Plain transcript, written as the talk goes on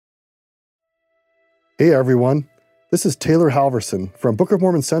Hey everyone, this is Taylor Halverson from Book of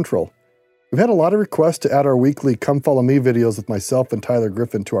Mormon Central. We've had a lot of requests to add our weekly Come Follow Me videos with myself and Tyler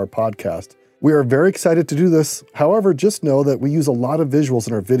Griffin to our podcast. We are very excited to do this. However, just know that we use a lot of visuals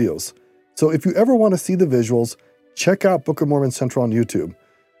in our videos. So if you ever want to see the visuals, check out Book of Mormon Central on YouTube.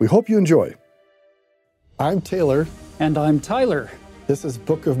 We hope you enjoy. I'm Taylor. And I'm Tyler. This is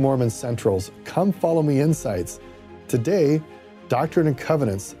Book of Mormon Central's Come Follow Me Insights. Today, Doctrine and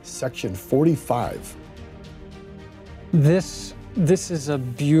Covenants, section 45. This is a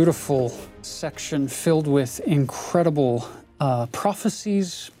beautiful section filled with incredible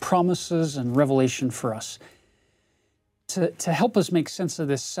prophecies, promises, and revelation for us. To help us make sense of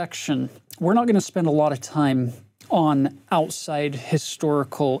this section, we're not going to spend a lot of time on outside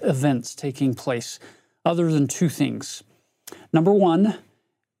historical events taking place, other than two things. Number one,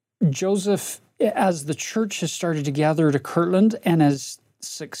 Joseph, as the church has started to gather to Kirtland and as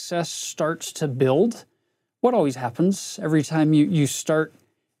success starts to build, what always happens every time you start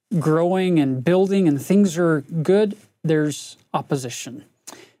growing and building and things are good, there's opposition.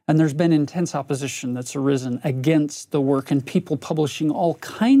 And there's been intense opposition that's arisen against the work and people publishing all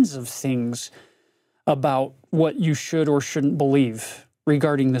kinds of things about what you should or shouldn't believe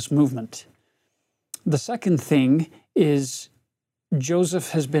regarding this movement. The second thing is Joseph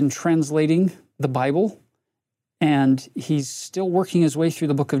has been translating the Bible, and he's still working his way through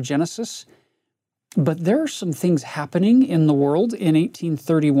the book of Genesis. But there are some things happening in the world in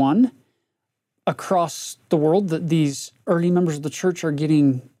 1831 across the world that these early members of the church are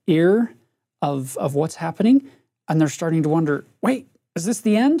getting ear of what's happening, and they're starting to wonder, wait, is this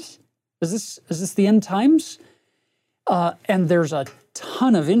the end? Is this the end times? And there's a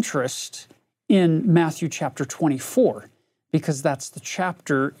ton of interest in Matthew chapter 24, because that's the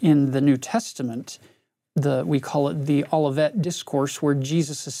chapter in the New Testament, we call it the Olivet Discourse, where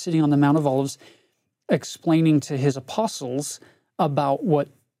Jesus is sitting on the Mount of Olives explaining to his apostles about what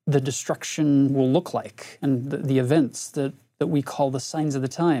the destruction will look like and the events that we call the signs of the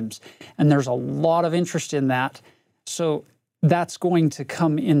times. And there's a lot of interest in that. So that's going to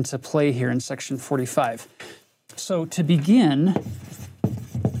come into play here in section 45. So to begin,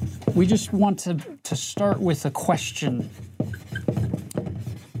 we just want to start with a question.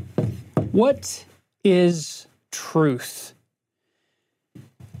 What is truth?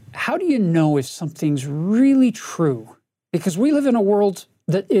 How do you know if something's really true? Because we live in a world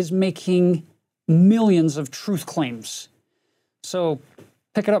that is making millions of truth claims. So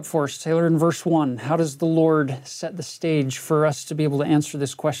pick it up for us, Taylor, in verse 1. How does the Lord set the stage for us to be able to answer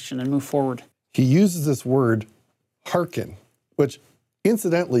this question and move forward? He uses this word, hearken, which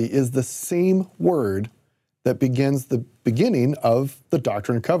incidentally is the same word that begins the beginning of the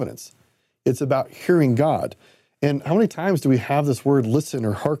Doctrine and Covenants. It's about hearing God. And how many times do we have this word listen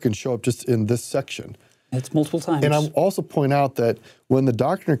or hearken show up just in this section? It's multiple times. And I'll also point out that when the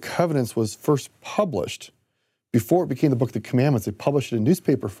Doctrine and Covenants was first published, before it became the Book of the Commandments, they published it in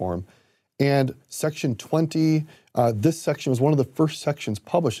newspaper form. And section 20, this section was one of the first sections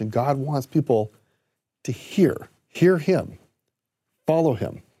published, and God wants people to hear him, follow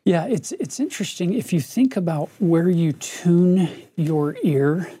him. Yeah, it's interesting. If you think about where you tune your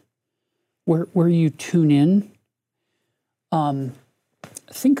ear, where you tune in,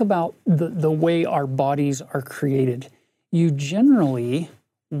 think about the way our bodies are created. You generally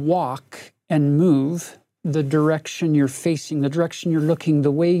walk and move the direction you're facing, the direction you're looking,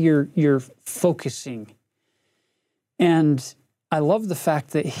 the way you're focusing. And I love the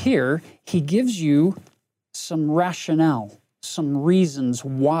fact that here he gives you some rationale, some reasons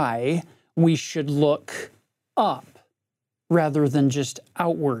why we should look up rather than just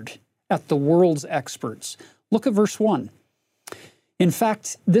outward at the world's experts. Look at verse 1. In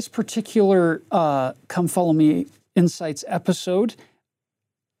fact, this particular Come Follow Me Insights episode,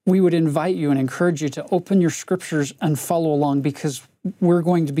 we would invite you and encourage you to open your scriptures and follow along, because we're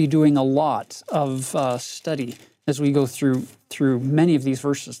going to be doing a lot of study as we go through many of these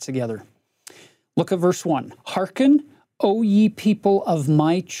verses together. Look at verse 1. Hearken, O ye people of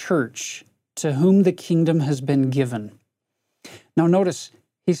my church, to whom the kingdom has been given. Now notice,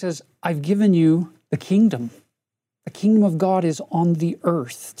 he says, I've given you the kingdom. The kingdom of God is on the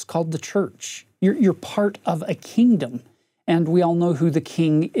earth. It's called the church. You're part of a kingdom, and we all know who the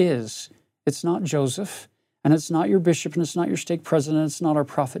king is. It's not Joseph, and it's not your bishop, and it's not your stake president, it's not our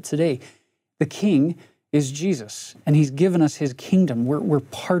prophet today. The king is Jesus, and he's given us his kingdom. We're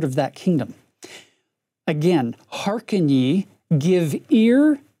part of that kingdom. Again, hearken ye, give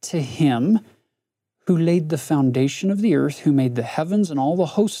ear to him who laid the foundation of the earth, who made the heavens and all the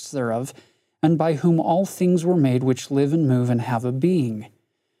hosts thereof, and by whom all things were made, which live and move and have a being.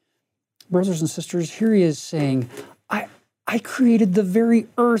 brothers and sisters, here he is saying, I created the very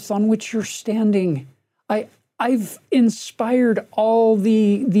earth on which you're standing. I've inspired all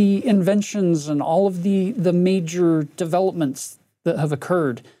the inventions and all of the major developments that have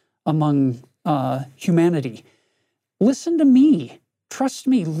occurred among humanity. Listen to me. Trust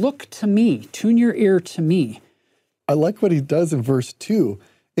me. Look to me. Tune your ear to me. I like what he does in verse 2.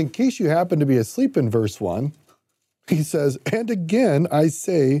 In case you happen to be asleep in verse 1, he says, and again I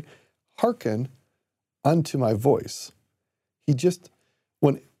say, hearken unto my voice.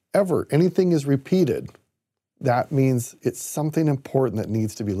 Whenever anything is repeated, that means it's something important that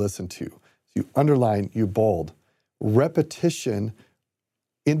needs to be listened to. So you underline, you bold. Repetition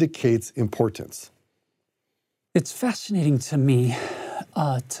indicates importance. It's fascinating to me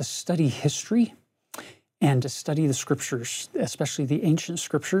to study history and to study the scriptures, especially the ancient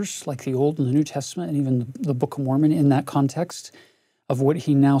scriptures like the Old and the New Testament and even the Book of Mormon in that context of what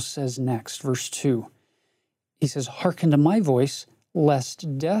he now says next. Verse 2, he says, hearken to my voice,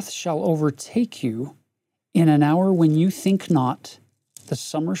 lest death shall overtake you in an hour when you think not. The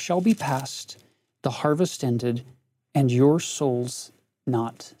summer shall be past, the harvest ended, and your souls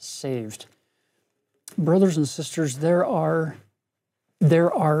not saved. Brothers and sisters, there are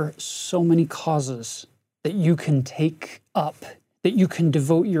so many causes that you can take up, that you can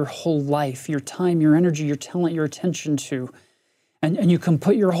devote your whole life, your time, your energy, your talent, your attention to, and you can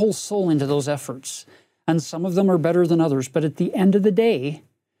put your whole soul into those efforts. And some of them are better than others, but at the end of the day,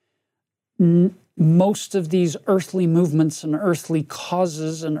 most of these earthly movements and earthly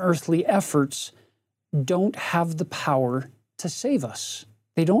causes and earthly efforts don't have the power to save us.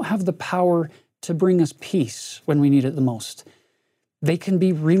 They don't have the power to bring us peace when we need it the most. They can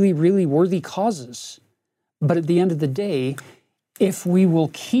be really, really worthy causes. But at the end of the day, if we will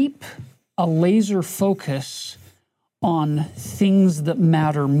keep a laser focus on things that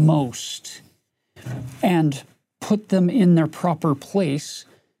matter most and put them in their proper place,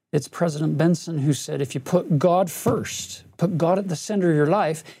 it's President Benson who said, if you put God first, put God at the center of your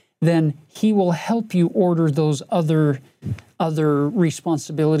life, then he will help you order those other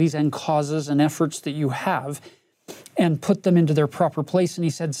responsibilities and causes and efforts that you have and put them into their proper place. And he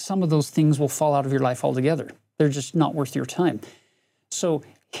said some of those things will fall out of your life altogether. They're just not worth your time. So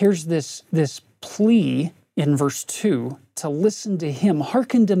here's this plea in verse 2 to listen to him.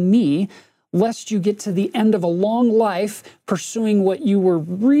 Hearken to me, lest you get to the end of a long life pursuing what you were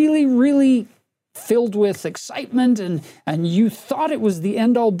really, really filled with excitement and you thought it was the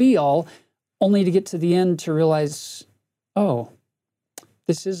end-all be-all, only to get to the end to realize, oh,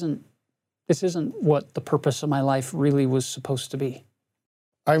 this isn't what the purpose of my life really was supposed to be.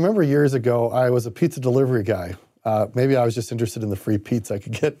 I remember years ago, I was a pizza delivery guy. Maybe I was just interested in the free pizza I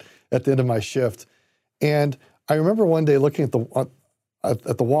could get at the end of my shift. And I remember one day looking at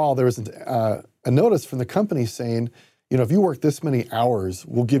the wall, there was a notice from the company saying, if you work this many hours,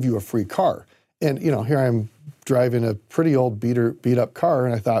 we'll give you a free car. And, here I'm driving a pretty old beat up car,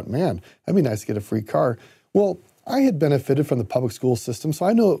 and I thought, man, that'd be nice to get a free car. Well, I had benefited from the public school system, so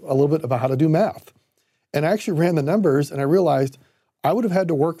I know a little bit about how to do math. And I actually ran the numbers, and I realized I would have had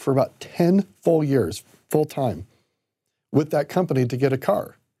to work for about 10 full years, full time, with that company to get a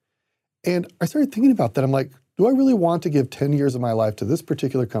car. And I started thinking about that. I'm like, do I really want to give 10 years of my life to this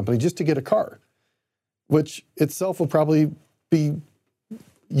particular company just to get a car, which itself will probably be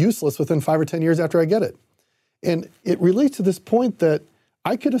useless within 5 or 10 years after I get it? And it relates to this point that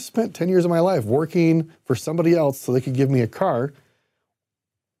I could have spent 10 years of my life working for somebody else so they could give me a car,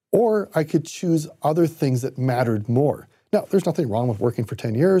 or I could choose other things that mattered more. Now, there's nothing wrong with working for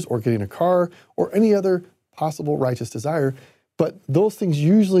 10 years or getting a car or any other possible righteous desire, but those things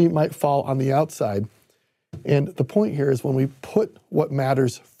usually might fall on the outside. And the point here is when we put what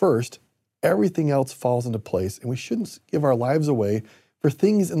matters first, everything else falls into place, and we shouldn't give our lives away for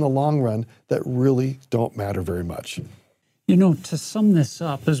things in the long run that really don't matter very much. To sum this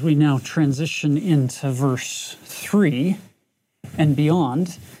up as we now transition into verse 3 and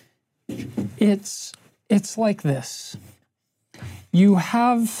beyond, it's like this. You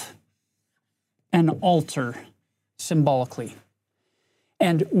have an altar symbolically,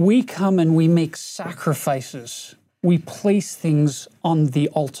 and we come and we make sacrifices. We place things on the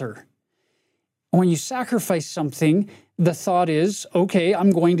altar. When you sacrifice something, the thought is, okay,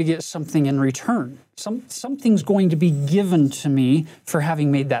 I'm going to get something in return. Something's going to be given to me for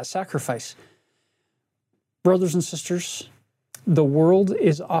having made that sacrifice. Brothers and sisters, the world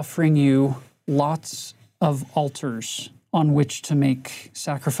is offering you lots of altars on which to make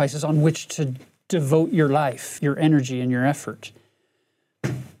sacrifices, on which to devote your life, your energy, and your effort.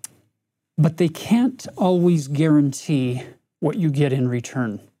 But they can't always guarantee what you get in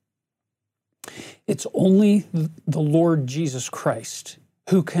return. It's only the Lord Jesus Christ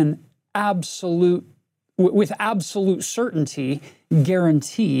who can with absolute certainty,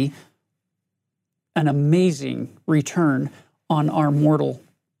 guarantee an amazing return on our mortal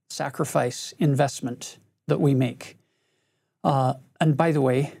sacrifice investment that we make. And by the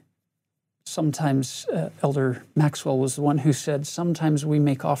way, sometimes Elder Maxwell was the one who said, sometimes we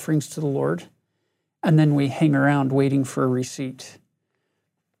make offerings to the Lord and then we hang around waiting for a receipt.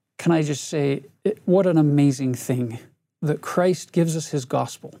 Can I just say, what an amazing thing that Christ gives us his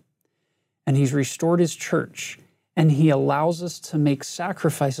gospel and he's restored his church and he allows us to make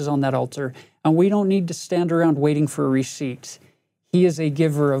sacrifices on that altar, and we don't need to stand around waiting for a receipt. He is a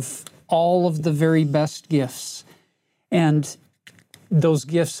giver of all of the very best gifts, and those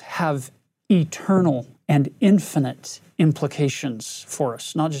gifts have eternal and infinite implications for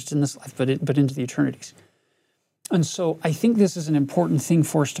us, not just in this life, but into the eternities. And so I think this is an important thing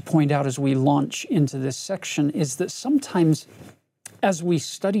for us to point out as we launch into this section, is that sometimes as we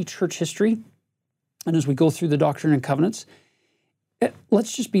study church history and as we go through the Doctrine and Covenants,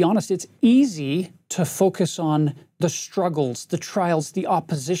 let's just be honest, it's easy to focus on the struggles, the trials, the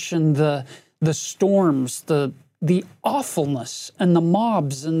opposition, the storms, the awfulness and the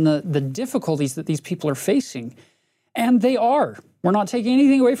mobs and the difficulties that these people are facing. And they are. We're not taking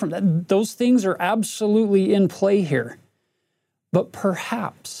anything away from that. Those things are absolutely in play here. But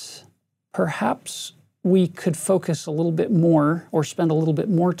perhaps we could focus a little bit more or spend a little bit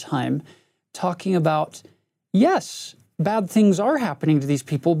more time talking about, yes, bad things are happening to these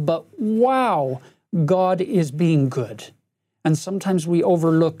people, but wow, God is being good. And sometimes we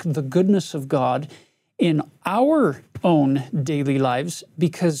overlook the goodness of God in our own daily lives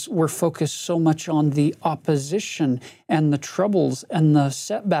because we're focused so much on the opposition and the troubles and the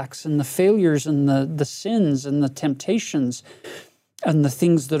setbacks and the failures and the sins and the temptations and the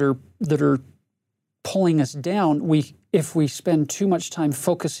things that are pulling us down. If we spend too much time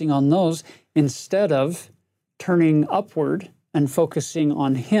focusing on those instead of turning upward and focusing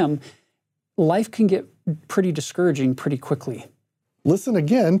on him, life can get pretty discouraging pretty quickly. Listen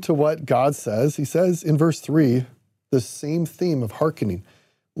again to what God says. He says in verse 3, the same theme of hearkening.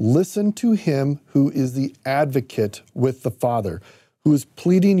 Listen to him who is the advocate with the Father, who is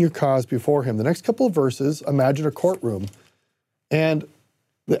pleading your cause before him. The next couple of verses, imagine a courtroom. And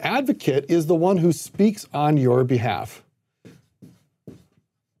the advocate is the one who speaks on your behalf.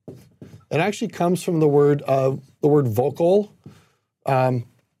 It actually comes from the word vocal.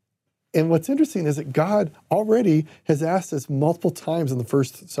 And what's interesting is that God already has asked us multiple times in the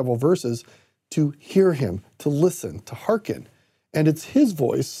first several verses to hear him, to listen, to hearken. And it's his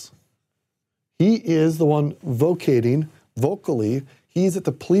voice. He is the one vocating vocally. He's at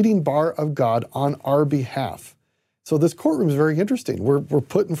the pleading bar of God on our behalf. So this courtroom is very interesting. We're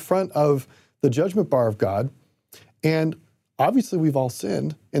put in front of the judgment bar of God. And obviously we've all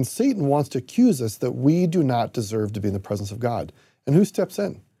sinned. And Satan wants to accuse us that we do not deserve to be in the presence of God. And who steps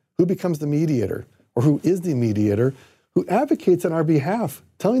in? Who becomes the mediator, or who is the mediator, who advocates on our behalf,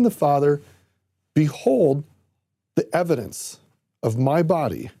 telling the Father, behold the evidence of my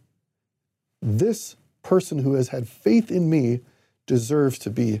body. This person who has had faith in me deserves to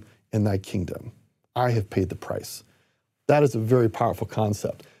be in thy kingdom. I have paid the price. That is a very powerful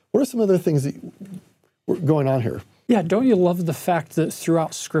concept. What are some other things that were going on here? Yeah, don't you love the fact that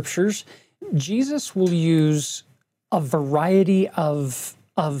throughout scriptures, Jesus will use a variety of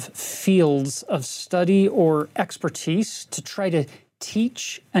fields of study or expertise to try to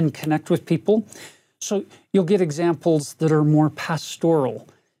teach and connect with people. So you'll get examples that are more pastoral,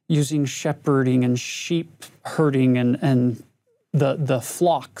 using shepherding and sheep herding and the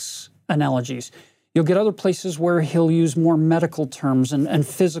flocks analogies. You'll get other places where he'll use more medical terms and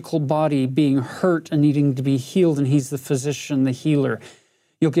physical body being hurt and needing to be healed, and he's the physician, the healer.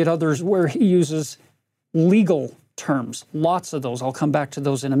 You'll get others where he uses legal terms, lots of those. I'll come back to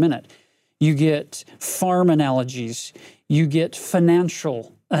those in a minute. You get farm analogies. You get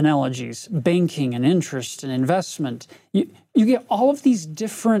financial analogies, banking and interest and investment. You get all of these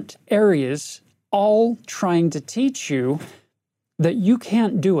different areas all trying to teach you that you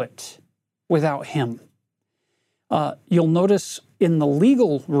can't do it without him. You'll notice in the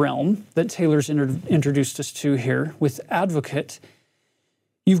legal realm that Taylor's introduced us to here with advocate,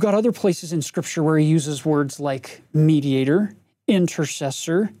 you've got other places in Scripture where he uses words like mediator,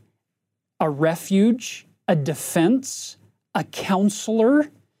 intercessor, a refuge, a defense, a counselor.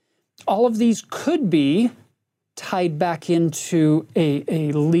 All of these could be tied back into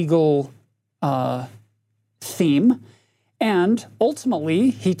a legal theme. And ultimately,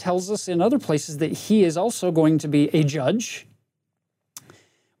 he tells us in other places that he is also going to be a judge.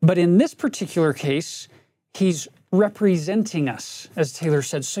 But in this particular case, he's representing us, as Taylor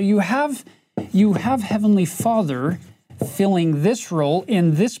said. So you have Heavenly Father filling this role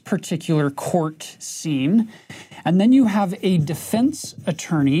in this particular court scene. And then you have a defense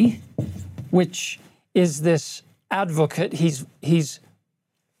attorney, which is this advocate. He's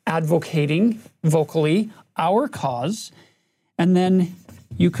advocating vocally our cause. And then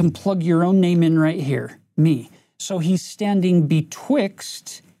you can plug your own name in right here, me. So he's standing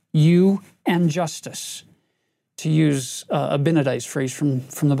betwixt you and justice, to use Abinadi's phrase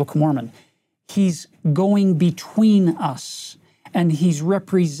from the Book of Mormon. He's going between us, and he's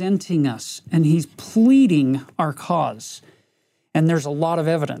representing us, and he's pleading our cause. And there's a lot of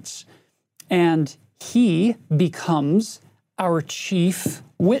evidence. And he becomes our chief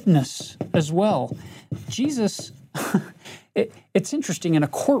witness as well. Jesus, it's interesting, in a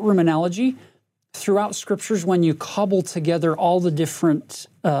courtroom analogy, throughout scriptures, when you cobble together all the different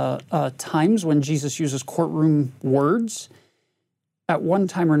times when Jesus uses courtroom words, at one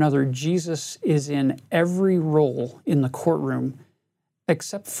time or another, Jesus is in every role in the courtroom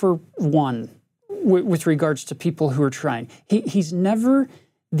except for one, with regards to people who are trying. He's never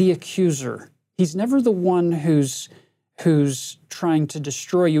the accuser. He's never the one who's trying to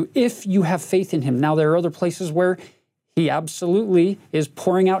destroy you if you have faith in him. Now, there are other places where he absolutely is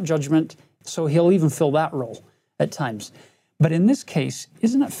pouring out judgment, so he'll even fill that role at times. But in this case,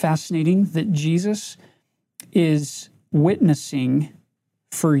 isn't it fascinating that Jesus is witnessing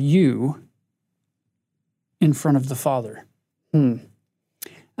for you in front of the Father? And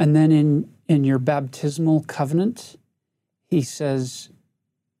then in your baptismal covenant, he says,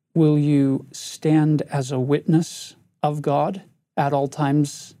 will you stand as a witness of God at all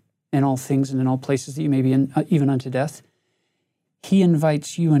times, in all things, and in all places that you may be in, even unto death? He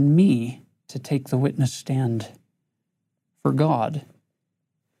invites you and me to take the witness stand for God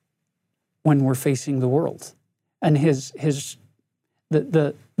when we're facing the world. And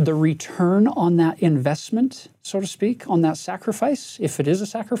the return on that investment, so to speak, on that sacrifice, if it is a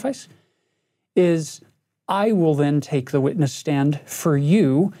sacrifice, is I will then take the witness stand for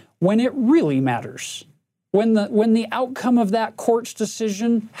you when it really matters. When the outcome of that court's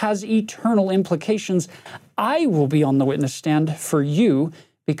decision has eternal implications, I will be on the witness stand for you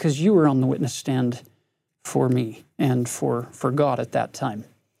because you were on the witness stand for me and for God at that time.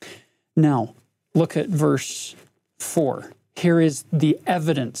 Now, look at verse 4. Here is the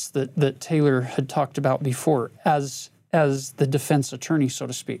evidence that Taylor had talked about before as the defense attorney, so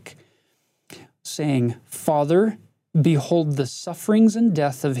to speak, saying, Father, behold the sufferings and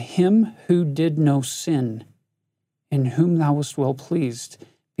death of him who did no sin, in whom thou wast well pleased.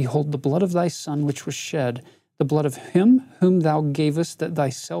 Behold the blood of thy Son which was shed, the blood of him whom thou gavest that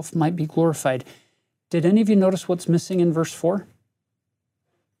thyself might be glorified. Did any of you notice what's missing in verse 4?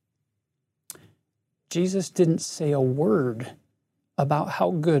 Jesus didn't say a word about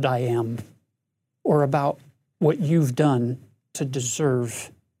how good I am or about what you've done to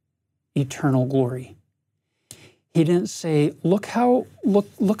deserve eternal glory. He didn't say, look at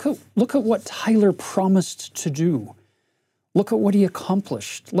what Tyler promised to do. Look at what he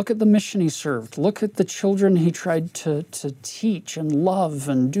accomplished. Look at the mission he served. Look at the children he tried to teach and love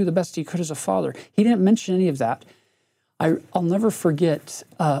and do the best he could as a father. He didn't mention any of that. I'll never forget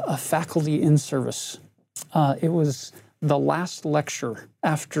a faculty in-service. It was the last lecture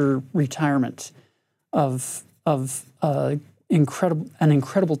after retirement of an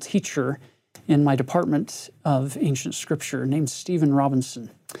incredible teacher in my department of ancient scripture named Stephen Robinson.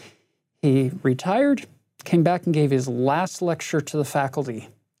 He retired, came back and gave his last lecture to the faculty.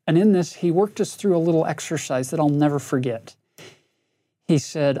 And in this, he worked us through a little exercise that I'll never forget. He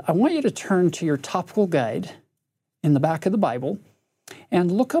said, I want you to turn to your topical guide in the back of the Bible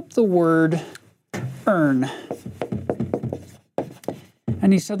and look up the word earn.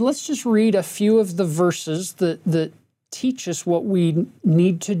 And he said, let's just read a few of the verses that teach us what we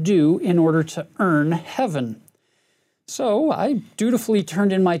need to do in order to earn heaven. So I dutifully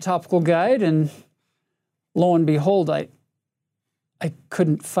turned in my topical guide, and lo and behold, I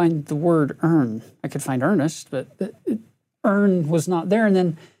couldn't find the word earn. I could find earnest, but earn was not there. And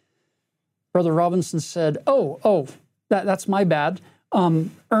then Brother Robinson said, that's my bad.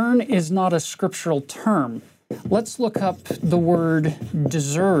 Earn is not a scriptural term. Let's look up the word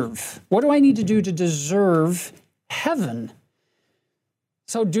deserve. What do I need to do to deserve heaven?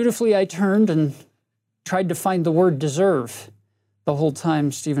 So dutifully I turned and tried to find the word deserve. The whole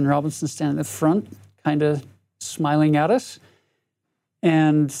time Stephen Robinson standing at the front, kind of smiling at us.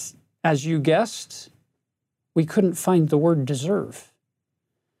 And as you guessed, we couldn't find the word deserve.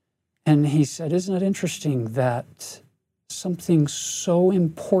 And he said, isn't it interesting that something so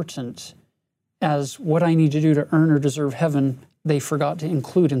important as what I need to do to earn or deserve heaven, they forgot to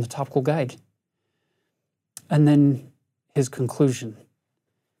include in the topical guide. And then his conclusion.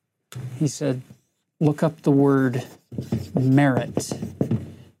 He said, look up the word merit,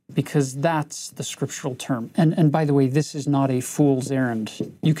 because that's the scriptural term. And by the way, this is not a fool's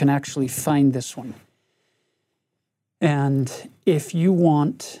errand. You can actually find this one. And if you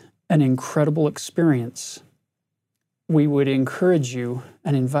want an incredible experience, we would encourage you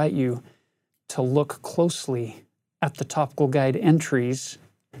and invite you to look closely at the topical guide entries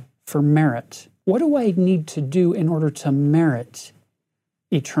for merit. What do I need to do in order to merit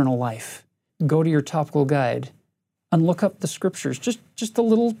eternal life? Go to your topical guide and look up the scriptures, just the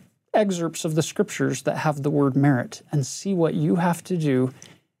little excerpts of the scriptures that have the word merit, and see what you have to do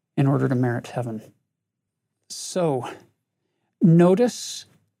in order to merit heaven. So, notice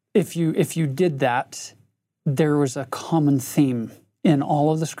if you did that, there was a common theme in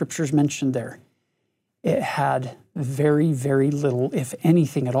all of the scriptures mentioned there. It had very, very little, if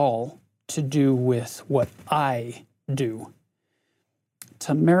anything at all, to do with what I do.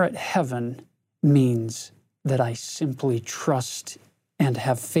 To merit heaven means that I simply trust and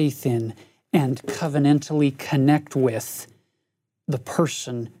have faith in and covenantally connect with the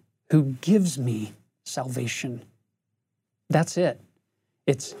person who gives me salvation. That's it.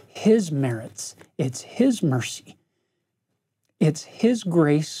 It's His merits. It's His mercy. It's His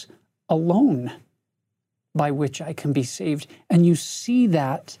grace alone by which I can be saved. And you see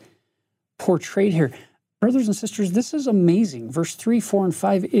that portrayed here. Brothers and sisters, this is amazing. Verse 3, 4, and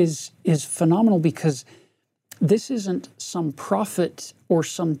 5 is phenomenal, because this isn't some prophet or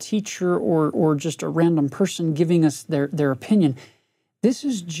some teacher or just a random person giving us their opinion. This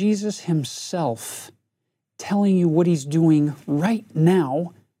is Jesus Himself telling you what He's doing right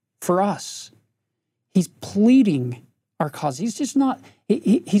now for us. He's pleading our cause. He's just not,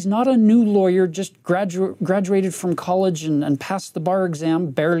 he's not a new lawyer, just graduated from college and passed the bar exam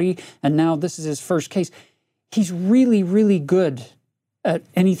barely, and now this is his first case. He's really, really good at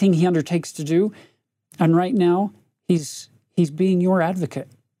anything he undertakes to do. And right now, he's being your advocate,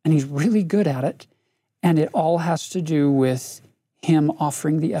 and he's really good at it. And it all has to do with Him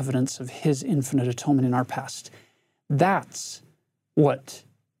offering the evidence of His infinite atonement in our past. That's what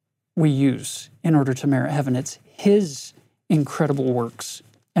we use in order to merit heaven. It's His incredible works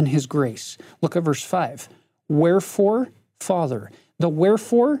and His grace. Look at verse 5. Wherefore, Father. The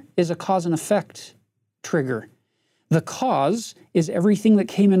wherefore is a cause and effect trigger. The cause is everything that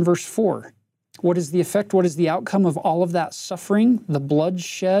came in verse 4. What is the effect? What is the outcome of all of that suffering, the blood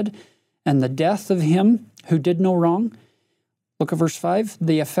shed, and the death of Him who did no wrong? Look at verse 5.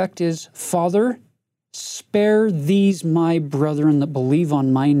 The effect is, Father, spare these my brethren that believe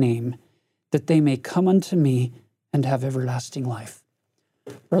on my name, that they may come unto me and have everlasting life.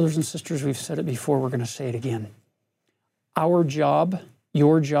 Brothers and sisters, we've said it before, we're going to say it again. Our job,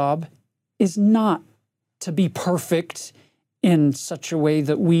 your job, is not to be perfect in such a way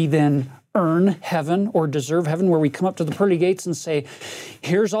that we then earn heaven or deserve heaven, where we come up to the pearly gates and say,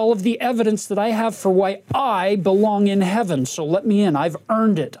 here's all of the evidence that I have for why I belong in heaven, so let me in. I've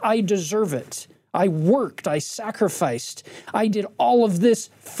earned it. I deserve it. I worked. I sacrificed. I did all of this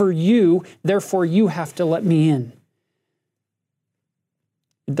for you, therefore you have to let me in.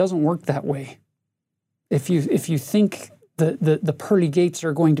 It doesn't work that way. If you think the pearly gates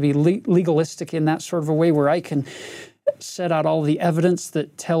are going to be legalistic in that sort of a way where I can set out all the evidence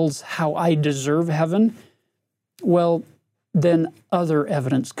that tells how I deserve heaven, well, then other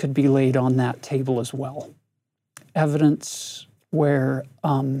evidence could be laid on that table as well. Evidence where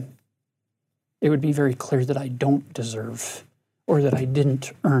it would be very clear that I don't deserve or that I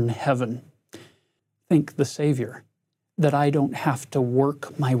didn't earn heaven. Think the Savior, that I don't have to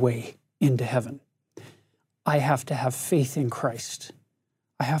work my way into heaven. I have to have faith in Christ.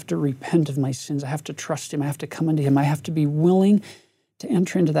 I have to repent of my sins. I have to trust Him. I have to come unto Him. I have to be willing to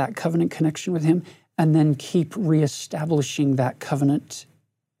enter into that covenant connection with Him and then keep reestablishing that covenant,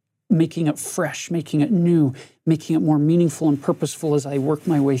 making it fresh, making it new, making it more meaningful and purposeful as I work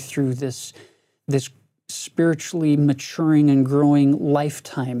my way through this spiritually maturing and growing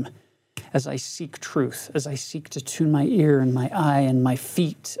lifetime, as I seek truth, as I seek to tune my ear and my eye and my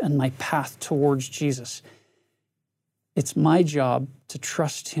feet and my path towards Jesus. It's my job to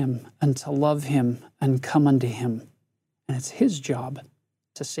trust Him and to love Him and come unto Him. And it's His job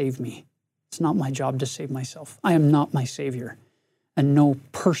to save me. It's not my job to save myself. I am not my Savior. And no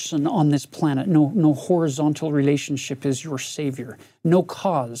person on this planet, no horizontal relationship is your Savior. No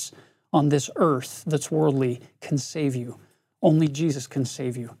cause on this earth that's worldly can save you. Only Jesus can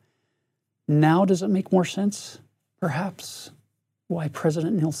save you. Now does it make more sense? perhaps why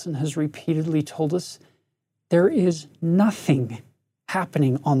President Nelson has repeatedly told us there is nothing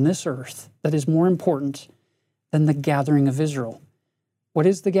happening on this earth that is more important than the gathering of Israel. What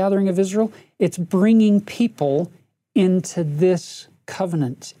is the gathering of Israel? It's bringing people into this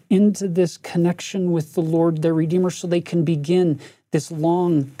covenant, into this connection with the Lord, their Redeemer, so they can begin this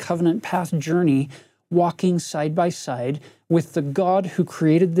long covenant path journey, walking side by side with the God who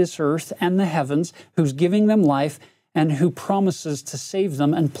created this earth and the heavens, who's giving them life, and who promises to save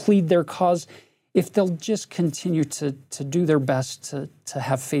them and plead their cause if they'll just continue to do their best to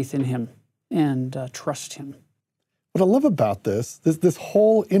have faith in Him and trust Him. What I love about this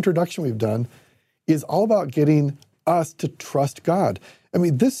whole introduction we've done is all about getting us to trust God. I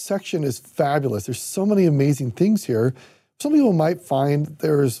mean, this section is fabulous. There's so many amazing things here. Some people might find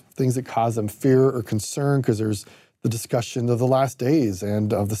there's things that cause them fear or concern because there's the discussion of the last days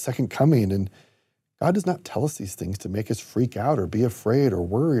and of the second coming. And God does not tell us these things to make us freak out or be afraid or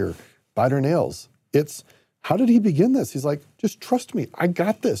worry or bite our nails. It's, how did He begin this? He's like, just trust me. I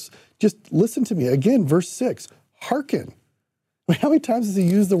got this. Just listen to me. Again, verse 6, hearken. I mean, how many times does He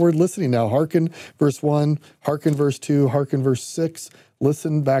use the word listening now? Hearken, verse 1, hearken, verse 2, hearken, verse 6,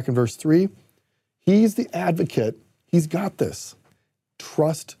 listen back in verse 3. He's the advocate. He's got this.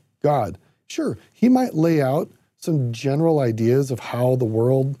 Trust God. Sure, He might lay out some general ideas of how the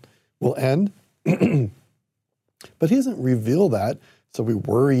world will end, but He doesn't reveal that so we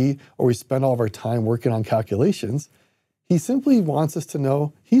worry or we spend all of our time working on calculations. He simply wants us to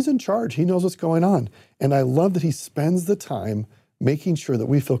know He's in charge. He knows what's going on. And I love that He spends the time making sure that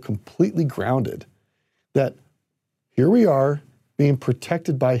we feel completely grounded, that here we are being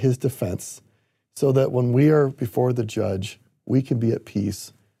protected by His defense, so that when we are before the judge, we can be at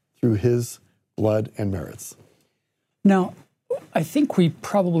peace through His blood and merits. Now, I think we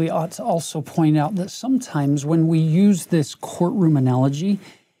probably ought to also point out that sometimes when we use this courtroom analogy,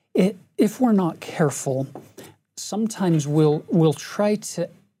 if we're not careful, sometimes we'll try to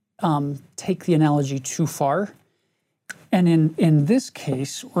take the analogy too far. And in this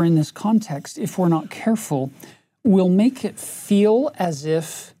case, or in this context, if we're not careful, we'll make it feel as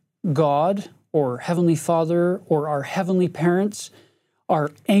if God or Heavenly Father or our heavenly parents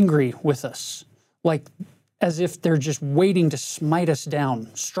are angry with us, like as if they're just waiting to smite us down,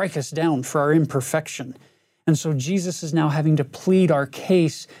 strike us down for our imperfection. And so Jesus is now having to plead our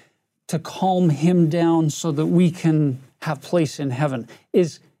case to calm Him down so that we can have place in heaven.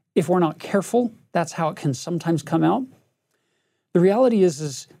 If we're not careful, that's how it can sometimes come out. The reality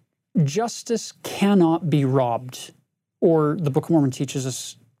is justice cannot be robbed, or the Book of Mormon teaches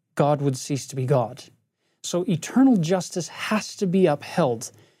us God would cease to be God. So eternal justice has to be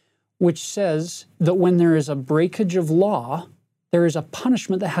upheld, which says that when there is a breakage of law, there is a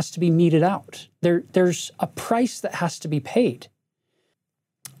punishment that has to be meted out. There's a price that has to be paid.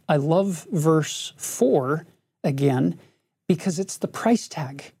 I love verse 4 again because it's the price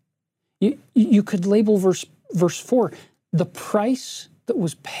tag. You could label verse 4, the price that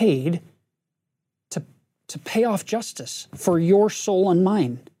was paid to pay off justice for your soul and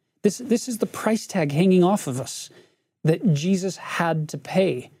mine. This is the price tag hanging off of us that Jesus had to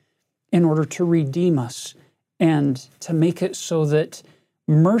pay in order to redeem us and to make it so that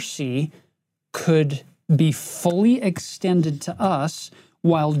mercy could be fully extended to us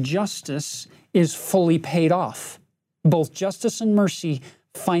while justice is fully paid off. Both justice and mercy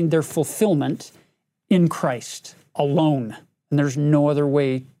find their fulfillment in Christ alone. And there's no other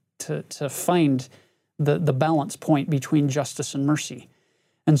way to find the balance point between justice and mercy.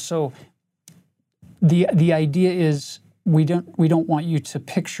 And so the idea is we don't want you to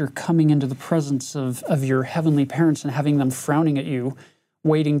picture coming into the presence of your heavenly parents and having them frowning at you,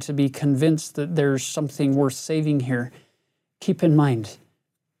 waiting to be convinced that there's something worth saving here. Keep in mind,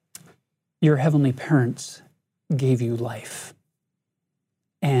 your heavenly parents gave you life,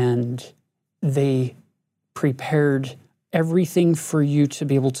 and they prepared everything for you to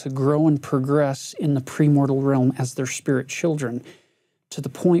be able to grow and progress in the premortal realm as their spirit children, to the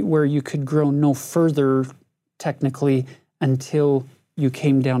point where you could grow no further, technically, until you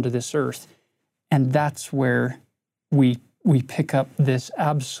came down to this earth. And that's where we pick up this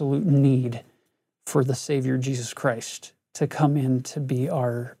absolute need for the Savior Jesus Christ to come in to be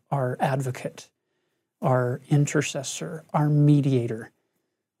our advocate, our intercessor, our mediator,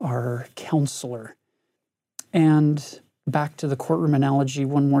 our counselor. And back to the courtroom analogy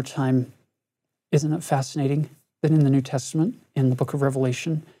one more time. Isn't it fascinating that in the New Testament, in the book of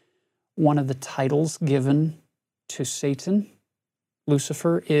Revelation, one of the titles given to Satan,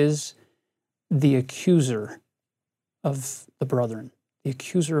 Lucifer, is the accuser of the brethren, the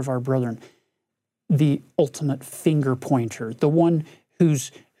accuser of our brethren. the ultimate finger pointer, the one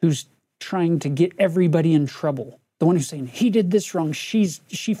who's trying to get everybody in trouble, the one who's saying, he did this wrong,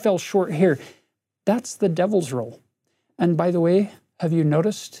 she fell short here. That's the devil's role. And by the way, have you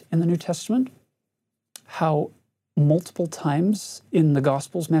noticed in the New Testament how multiple times in the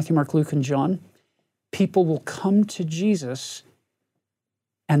Gospels, Matthew, Mark, Luke, and John, people will come to Jesus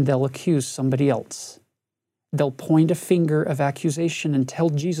and they'll accuse somebody else. They'll point a finger of accusation and tell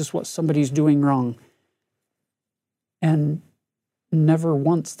Jesus what somebody's doing wrong. And never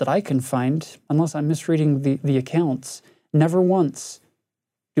once that I can find, unless I'm misreading the accounts, never once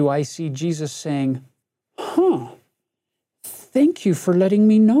do I see Jesus saying, thank you for letting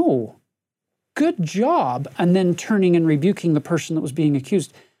me know. Good job. And then turning and rebuking the person that was being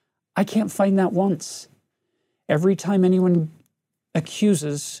accused. I can't find that once. Every time anyone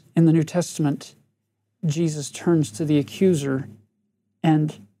accuses in the New Testament, Jesus turns to the accuser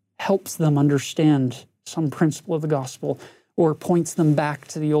and helps them understand some principle of the gospel, or points them back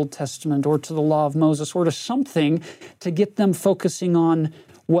to the Old Testament or to the law of Moses or to something to get them focusing on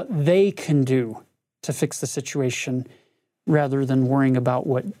what they can do to fix the situation rather than worrying about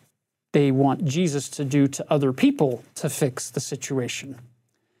what they want Jesus to do to other people to fix the situation.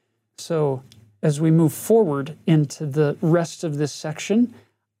 So as we move forward into the rest of this section,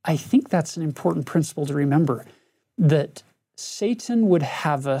 I think that's an important principle to remember, that Satan would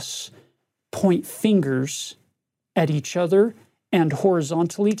have us point fingers at each other and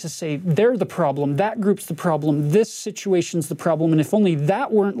horizontally to say, they're the problem, that group's the problem, this situation's the problem, and if only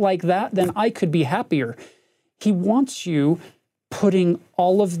that weren't like that, then I could be happier. He wants you putting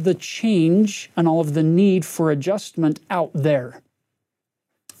all of the change and all of the need for adjustment out there.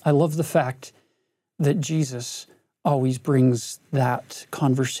 I love the fact that Jesus always brings that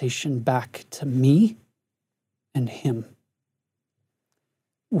conversation back to me and him.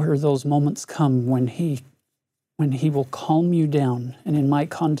 Where those moments come when he will calm you down, and in my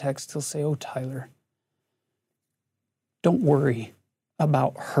context, he'll say, oh, Tyler, don't worry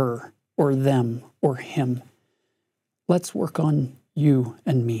about her or them or him. Let's work on you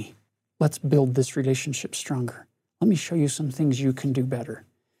and me. Let's build this relationship stronger. Let me show you some things you can do better.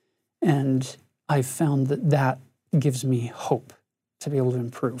 And I've found that gives me hope to be able to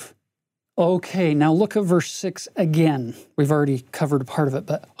improve. Okay, now look at verse 6 again. We've already covered a part of it,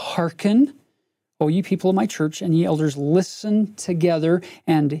 but hearken, O ye people of my church, and ye elders, listen together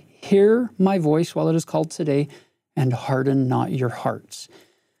and hear my voice while it is called today, and harden not your hearts.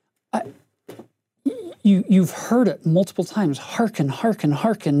 You've heard it multiple times. Hearken, hearken,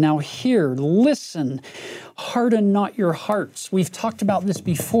 hearken. Now hear, listen, harden not your hearts. We've talked about this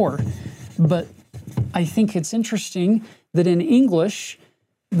before, but I think it's interesting that in English,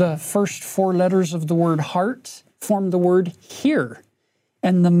 the first four letters of the word heart form the word hear,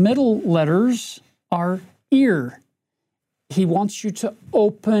 and the middle letters are ear. He wants you to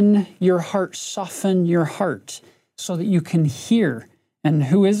open your heart, soften your heart, so that you can hear. And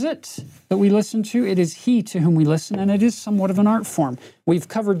who is it that we listen to? It is He to whom we listen, and it is somewhat of an art form. We've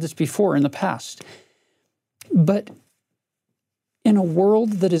covered this before in the past. But in a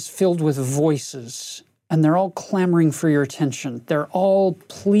world that is filled with voices, and they're all clamoring for your attention, they're all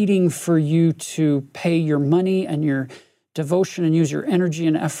pleading for you to pay your money and your devotion and use your energy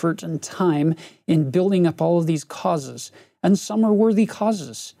and effort and time in building up all of these causes. And some are worthy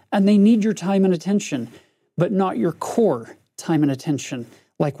causes, and they need your time and attention, but not your core time and attention,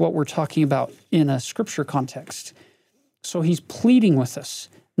 like what we're talking about in a scripture context. So he's pleading with us.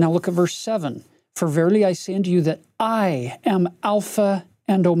 Now look at verse 7. For verily I say unto you that I am Alpha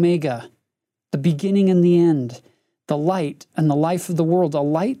and Omega, the beginning and the end, the light and the life of the world, a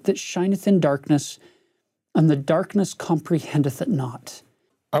light that shineth in darkness, and the darkness comprehendeth it not.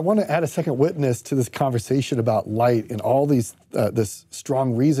 I want to add a second witness to this conversation about light and all these this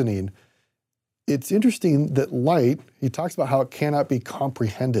strong reasoning. It's interesting that light, he talks about how it cannot be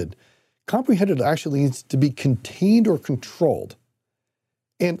comprehended. Comprehended actually means to be contained or controlled.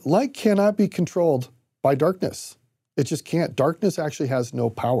 And light cannot be controlled by darkness. It just can't. Darkness actually has no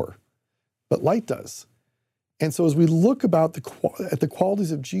power, but light does. And so as we look at the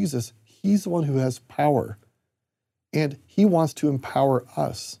qualities of Jesus, he's the one who has power, and he wants to empower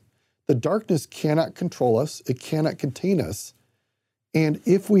us. The darkness cannot control us. It cannot contain us. And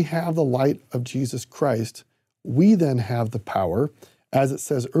if we have the light of Jesus Christ, we then have the power, as it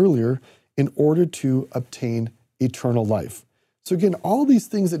says earlier, in order to obtain eternal life. So again, all these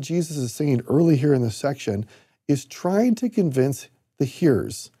things that Jesus is saying early here in this section is trying to convince the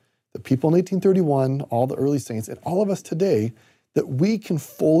hearers, the people in 1831, all the early saints, and all of us today, that we can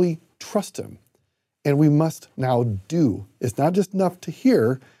fully trust him. And we must now do. It's not just enough to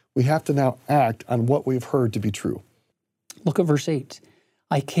hear. we have to now act on what we've heard to be true. Look at verse 8.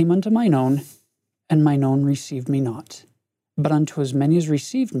 I came unto mine own, and mine own received me not. But unto as many as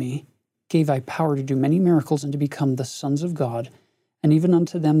received me, gave I power to do many miracles and to become the sons of God. And even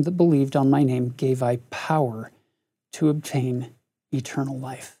unto them that believed on my name, gave I power to obtain eternal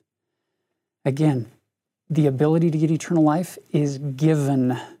life. Again, the ability to get eternal life is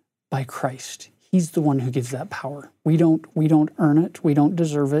given by Christ. He's the one who gives that power. We don't earn it. We don't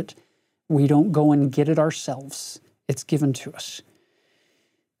deserve it. We don't go and get it ourselves. It's given to us.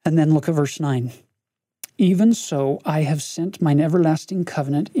 And then look at verse 9. Even so, I have sent mine everlasting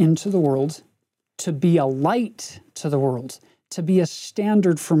covenant into the world to be a light to the world, to be a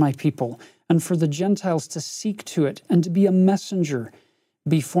standard for my people, and for the Gentiles to seek to it, and to be a messenger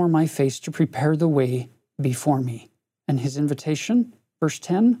before my face to prepare the way before me. And his invitation, verse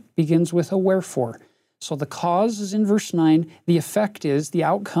 10, begins with a wherefore. So the cause is in verse 9. The effect is, the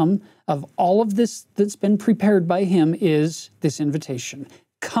outcome of all of this that's been prepared by him is this invitation.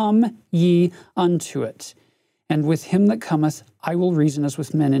 Come ye unto it. And with him that cometh, I will reason as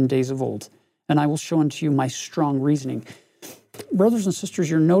with men in days of old, and I will show unto you my strong reasoning. Brothers and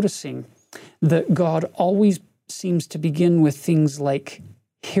sisters, you're noticing that God always seems to begin with things like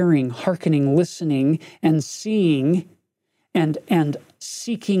hearing, hearkening, listening, and seeing, and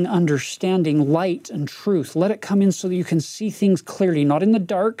seeking understanding, light and truth. Let it come in so that you can see things clearly, not in the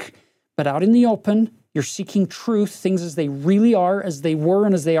dark, but out in the open. You're seeking truth, things as they really are, as they were,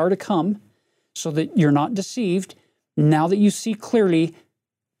 and as they are to come, so that you're not deceived. Now that you see clearly,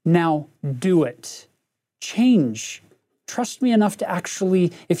 now do it. Change. Trust me enough to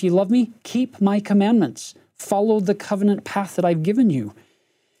actually, if you love me, keep my commandments. Follow the covenant path that I've given you.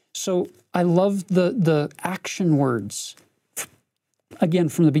 So I love the action words. Again,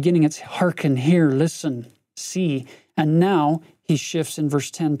 from the beginning, it's hearken, hear, listen, see. And now he shifts in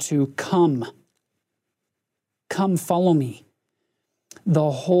verse 10 to come. Come, follow me.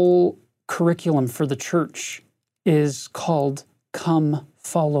 The whole curriculum for the church is called Come,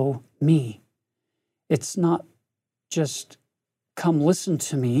 Follow Me. It's not just come listen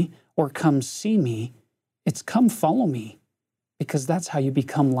to me or come see me. It's come follow me, because that's how you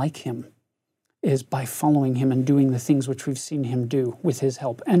become like him, is by following him and doing the things which we've seen him do with his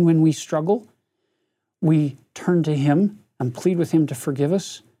help. And when we struggle, we turn to him and plead with him to forgive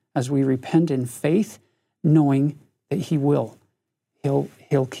us as we repent in faith, knowing that he will.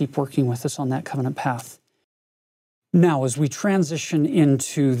 He'll keep working with us on that covenant path. Now, as we transition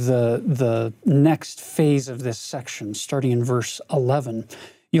into the next phase of this section, starting in verse 11,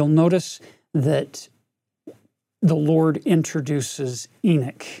 you'll notice that the Lord introduces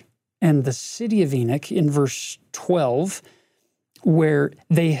Enoch and the city of Enoch in verse 12, where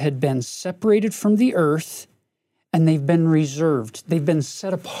they had been separated from the earth and they've been reserved. They've been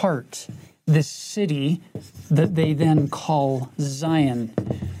set apart. This city that they then call Zion.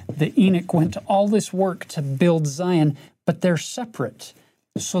 The Enoch went to all this work to build Zion, but they're separate.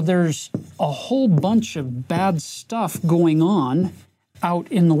 So there's a whole bunch of bad stuff going on out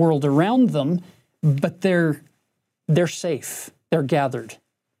in the world around them, but they're safe. They're gathered.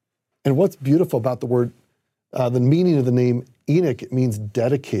 And what's beautiful about the word, the meaning of the name Enoch, it means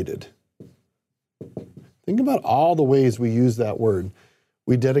dedicated. Think about all the ways we use that word.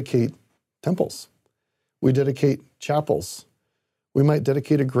 We dedicate temples. We dedicate chapels. We might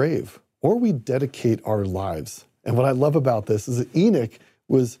dedicate a grave, or we dedicate our lives. And what I love about this is that Enoch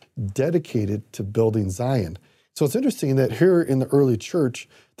was dedicated to building Zion. So it's interesting that here in the early church,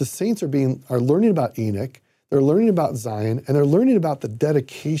 the saints are learning about Enoch, they're learning about Zion, and they're learning about the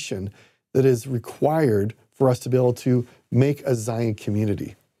dedication that is required for us to be able to make a Zion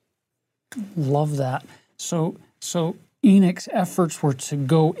community. Love that. So Enoch's efforts were to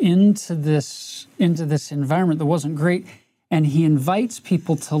go into this environment that wasn't great, and he invites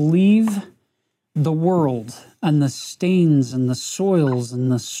people to leave the world and the stains and the soils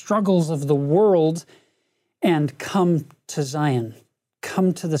and the struggles of the world and come to Zion,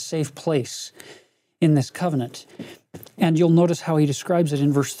 come to the safe place in this covenant. And you'll notice how he describes it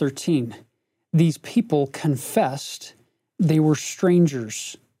in verse 13. These people confessed they were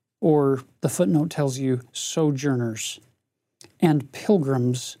strangers, or the footnote tells you sojourners, and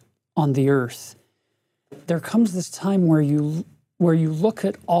pilgrims on the earth. There comes this time where you look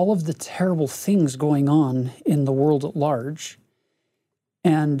at all of the terrible things going on in the world at large,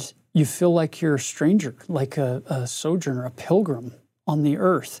 and you feel like you're a stranger, like a sojourner, a pilgrim on the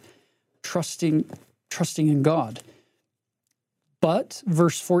earth, trusting in God. But,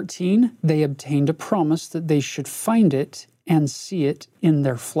 verse 14, they obtained a promise that they should find it and see it in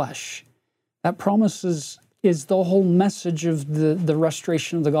their flesh. That promise is is the whole message of the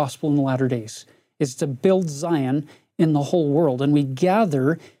restoration of the gospel in the latter days, is to build Zion in the whole world. And we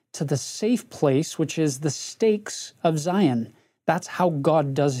gather to the safe place, which is the stakes of Zion. That's how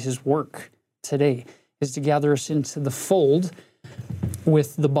God does his work today, is to gather us into the fold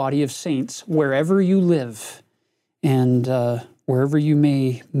with the body of saints, wherever you live and wherever you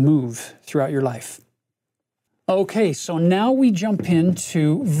may move throughout your life. Okay, so now we jump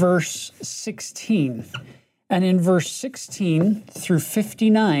into verse 16. And in verse 16 through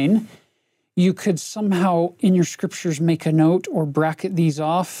 59, you could somehow in your scriptures make a note or bracket these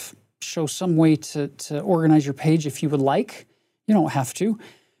off, show some way to organize your page if you would like. You don't have to,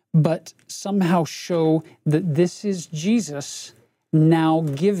 but somehow show that this is Jesus now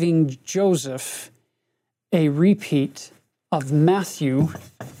giving Joseph a repeat of Matthew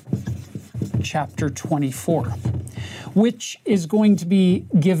chapter 24, which is going to be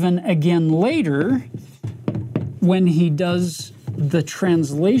given again later when he does the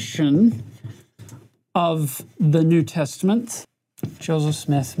translation of the New Testament. Joseph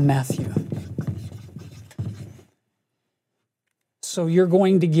Smith, Matthew. So you're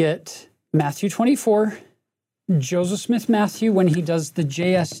going to get Matthew 24, Joseph Smith, Matthew, when he does the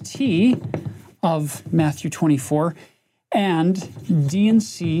JST of Matthew 24, and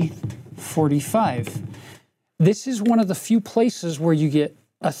D&C 45. This is one of the few places where you get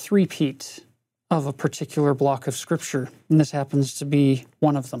a three-peat of a particular block of Scripture, and this happens to be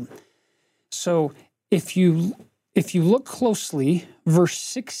one of them. So if you look closely, verse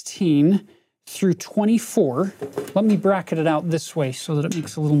 16 through 24, let me bracket it out this way so that it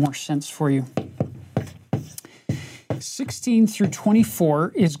makes a little more sense for you. 16 through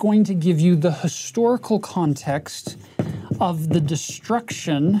 24 is going to give you the historical context of the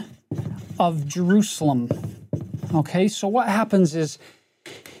destruction of Jerusalem. Okay, so what happens is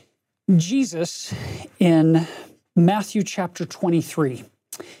Jesus in Matthew chapter 23,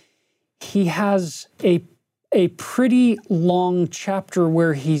 he has a pretty long chapter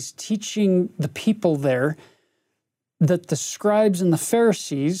where he's teaching the people there that the scribes and the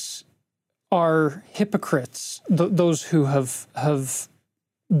Pharisees are hypocrites, those who have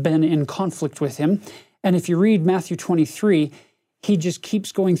been in conflict with him. And if you read Matthew 23, he just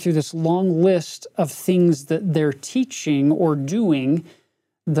keeps going through this long list of things that they're teaching or doing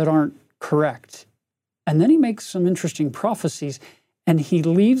that aren't correct. And then he makes some interesting prophecies, and he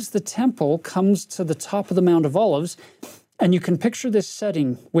leaves the temple, comes to the top of the Mount of Olives, and you can picture this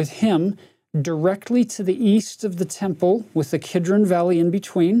setting with him directly to the east of the temple with the Kidron Valley in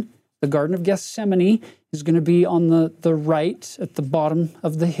between. The Garden of Gethsemane is going to be on the right at the bottom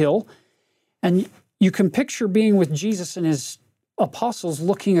of the hill. And you can picture being with Jesus and his apostles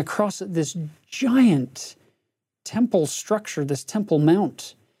looking across at this giant temple structure, this Temple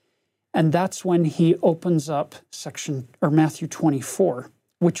Mount. And that's when he opens up Matthew 24,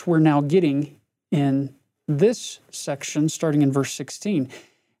 which we're now getting in this section, starting in verse 16.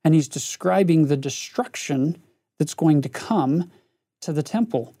 And he's describing the destruction that's going to come to the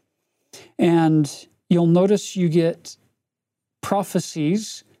temple. And you'll notice you get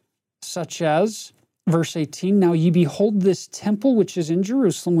prophecies such as verse 18, "Now ye behold this temple which is in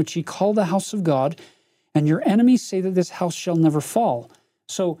Jerusalem, which ye call the house of God, and your enemies say that this house shall never fall."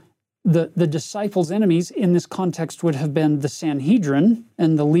 So the disciples' enemies in this context would have been the Sanhedrin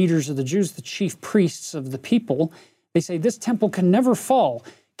and the leaders of the Jews, the chief priests of the people. They say this temple can never fall.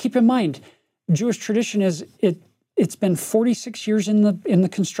 Keep in mind, Jewish tradition is it's been 46 years in the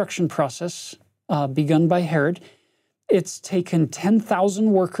construction process, begun by Herod. It's taken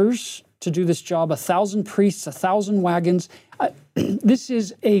 10,000 workers to do this job, 1,000 priests, 1,000 wagons. This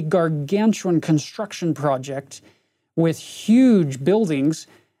is a gargantuan construction project with huge buildings,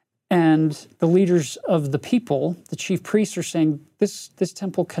 and the leaders of the people, the chief priests, are saying, this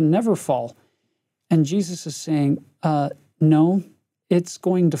temple can never fall. And Jesus is saying, no, it's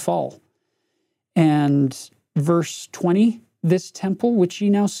going to fall. And verse 20, "This temple which ye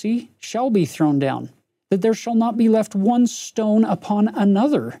now see shall be thrown down, that there shall not be left one stone upon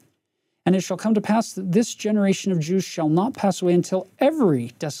another. And it shall come to pass that this generation of Jews shall not pass away until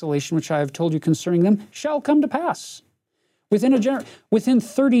every desolation which I have told you concerning them shall come to pass." Within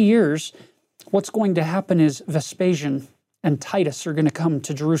 30 years, what's going to happen is Vespasian and Titus are going to come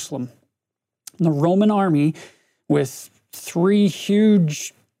to Jerusalem. And the Roman army, with 3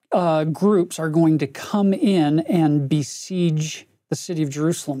 huge groups, are going to come in and besiege the city of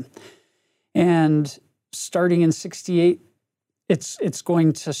Jerusalem. And starting in 68, it's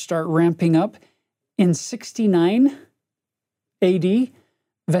going to start ramping up. In 69 AD,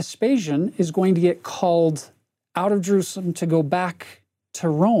 Vespasian is going to get called out of Jerusalem to go back to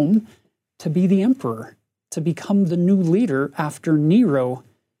Rome to be the emperor. to become the new leader after Nero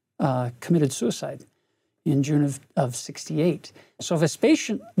committed suicide in June of 68. So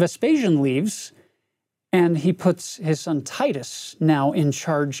Vespasian leaves, and he puts his son Titus now in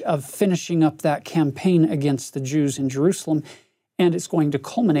charge of finishing up that campaign against the Jews in Jerusalem, and it's going to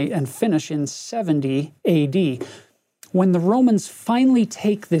culminate and finish in 70 AD. When the Romans finally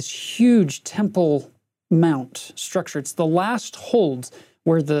take this huge Temple Mount structure, it's the last hold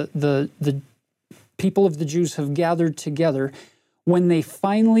where the people of the Jews have gathered together. When they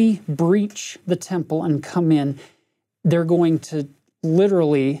finally breach the temple and come in, they're going to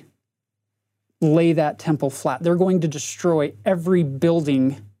literally lay that temple flat. They're going to destroy every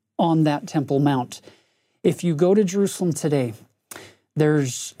building on that Temple Mount. If you go to Jerusalem today,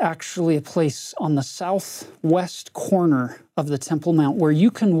 there's actually a place on the southwest corner of the Temple Mount where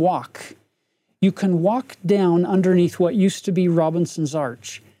you can walk. You can walk down underneath what used to be Robinson's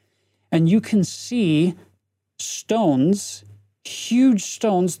Arch, and you can see stones, huge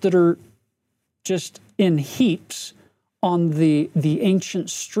stones that are just in heaps on the ancient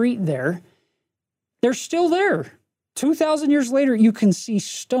street there. They're still there. 2,000 years later, you can see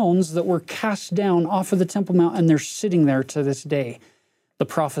stones that were cast down off of the Temple Mount, and they're sitting there to this day, the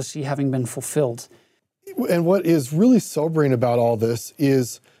prophecy having been fulfilled. And what is really sobering about all this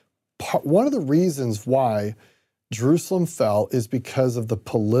is one of the reasons why Jerusalem fell is because of the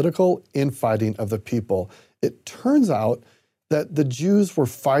political infighting of the people. It turns out that the Jews were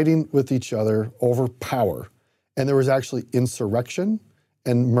fighting with each other over power, and there was actually insurrection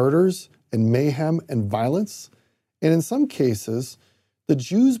and murders and mayhem and violence. And in some cases, the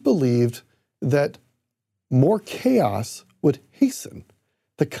Jews believed that more chaos would hasten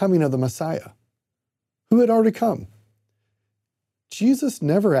the coming of the Messiah, who had already come. Jesus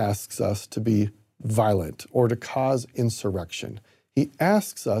never asks us to be violent or to cause insurrection. He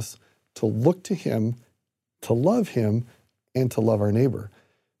asks us to look to him, to love him, and to love our neighbor.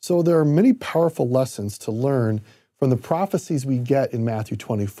 So there are many powerful lessons to learn from the prophecies we get in Matthew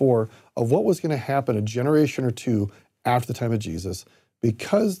 24 of what was going to happen a generation or two after the time of Jesus,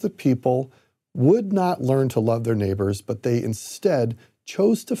 because the people would not learn to love their neighbors, but they instead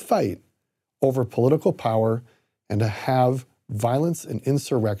chose to fight over political power and to have violence and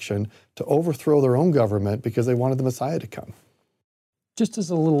insurrection to overthrow their own government because they wanted the Messiah to come. Just as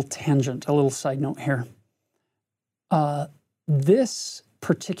a little tangent, a little side note here. This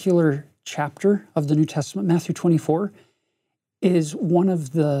particular chapter of the New Testament, Matthew 24, is one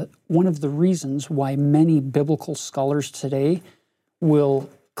of the reasons why many biblical scholars today will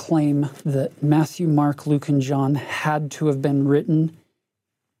claim that Matthew, Mark, Luke, and John had to have been written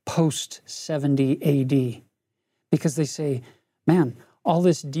post 70 AD, because they say, man, all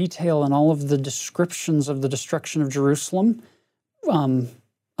this detail and all of the descriptions of the destruction of Jerusalem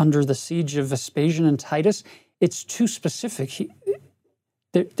under the siege of Vespasian and Titus, it's too specific.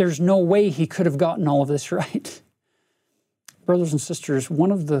 There's no way he could have gotten all of this right. Brothers and sisters,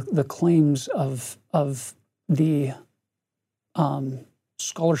 one of the claims of the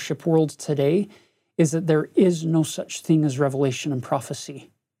scholarship world today is that there is no such thing as revelation and prophecy.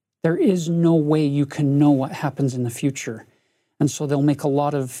 There is no way you can know what happens in the future. And so they'll make a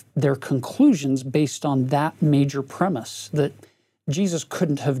lot of their conclusions based on that major premise, that Jesus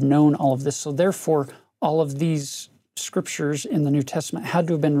couldn't have known all of this. So therefore, all of these scriptures in the New Testament had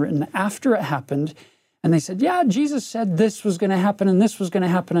to have been written after it happened. And they said, yeah, Jesus said this was going to happen and this was going to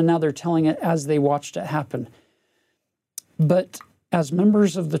happen, and now they're telling it as they watched it happen. But as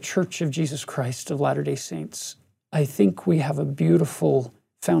members of the Church of Jesus Christ of Latter-day Saints, I think we have a beautiful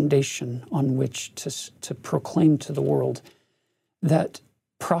foundation on which to proclaim to the world that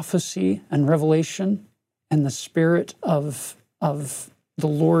prophecy and revelation and the spirit of the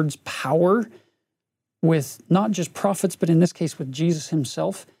Lord's power, with not just prophets, but in this case with Jesus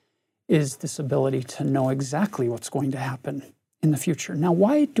himself, is this ability to know exactly what's going to happen in the future. Now,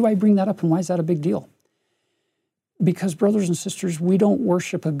 why do I bring that up, and why is that a big deal? Because, brothers and sisters, we don't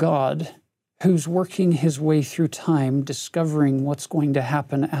worship a God who's working his way through time, discovering what's going to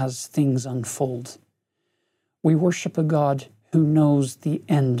happen as things unfold. We worship a God who knows the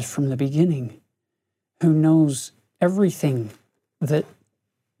end from the beginning, who knows everything that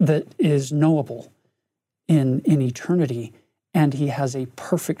is knowable in eternity, and he has a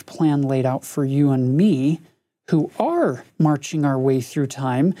perfect plan laid out for you and me, who are marching our way through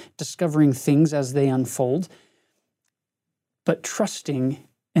time, discovering things as they unfold, but trusting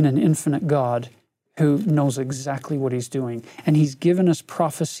in an infinite God who knows exactly what he's doing. And he's given us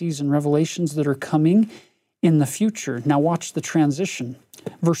prophecies and revelations that are coming in the future. Now watch the transition.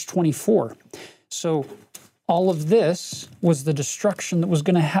 Verse 24. So All of this was the destruction that was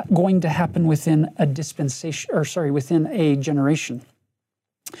going to happen within a dispensation, within a generation.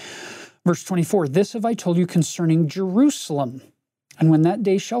 Verse 24, this have I told you concerning Jerusalem. And when that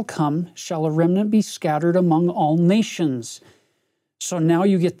day shall come, shall a remnant be scattered among all nations. So now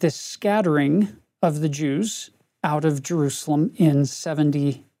you get this scattering of the Jews out of Jerusalem in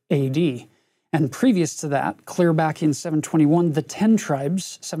 70 AD. And previous to that, clear back in 721, the 10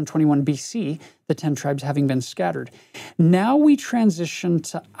 tribes, 721 BC, the 10 tribes having been scattered. Now we transition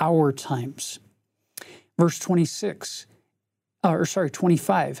to our times. Verse 25.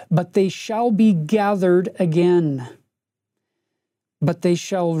 But they shall be gathered again. But they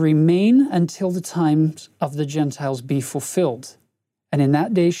shall remain until the times of the Gentiles be fulfilled. And in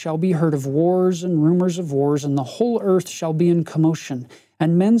that day shall be heard of wars and rumors of wars, and the whole earth shall be in commotion.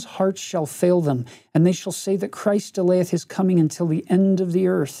 And men's hearts shall fail them, and they shall say that Christ delayeth his coming until the end of the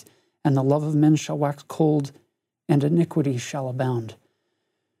earth, and the love of men shall wax cold, and iniquity shall abound.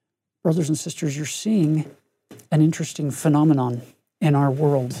 Brothers and sisters, you're seeing an interesting phenomenon in our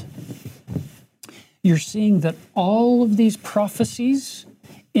world. You're seeing that all of these prophecies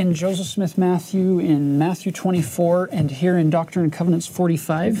in Joseph Smith Matthew, in Matthew 24, and here in Doctrine and Covenants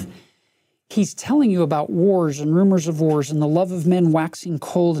 45, he's telling you about wars and rumors of wars and the love of men waxing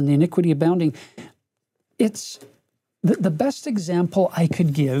cold and the iniquity abounding. It's the best example I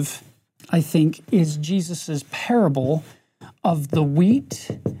could give, I think, is Jesus's parable of the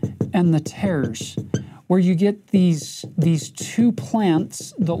wheat and the tares, where you get these two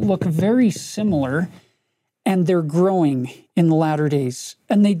plants that look very similar, and they're growing in the latter days,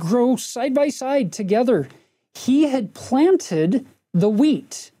 and they grow side by side together. He had planted the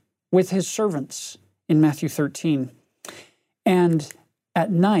wheat with his servants in Matthew 13. And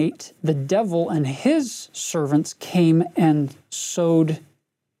at night, the devil and his servants came and sowed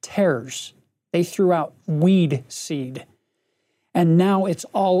tares. They threw out weed seed. And now it's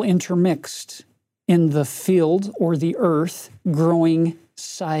all intermixed in the field or the earth, growing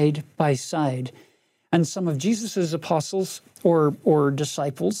side by side. And some of Jesus's apostles or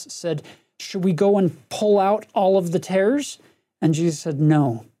disciples said, should we go and pull out all of the tares? And Jesus said,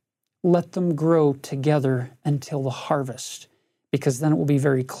 no. Let them grow together until the harvest, because then it will be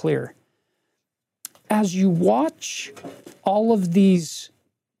very clear. As you watch all of these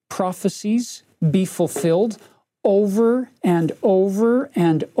prophecies be fulfilled over and over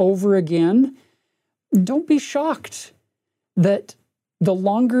and over again, don't be shocked that the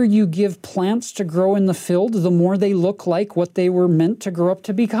longer you give plants to grow in the field, the more they look like what they were meant to grow up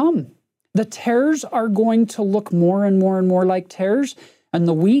to become. The tares are going to look more and more and more like tares, and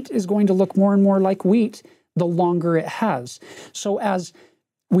the wheat is going to look more and more like wheat the longer it has. So as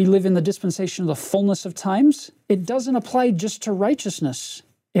we live in the dispensation of the fullness of times, it doesn't apply just to righteousness.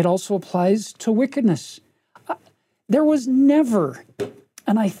 It also applies to wickedness. There was never,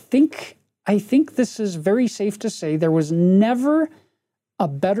 and I think this is very safe to say, there was never a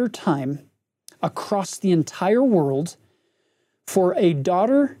better time across the entire world for a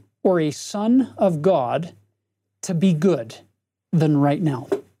daughter or a son of God to be good than right now.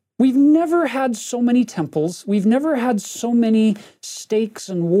 We've never had so many temples. We've never had so many stakes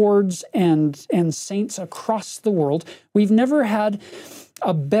and wards and saints across the world. We've never had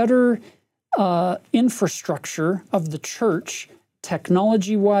a better infrastructure of the church,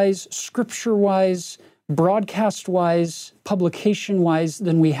 technology-wise, scripture-wise, broadcast-wise, publication-wise,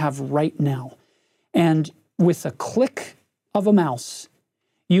 than we have right now. And with a click of a mouse,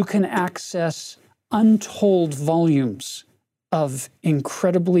 you can access untold volumes of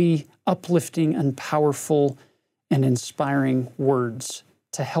incredibly uplifting and powerful and inspiring words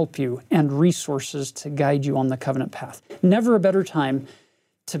to help you and resources to guide you on the covenant path. Never a better time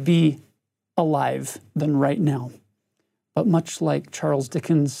to be alive than right now. But much like Charles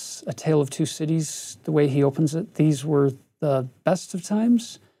Dickens' A Tale of Two Cities, the way he opens it, these were the best of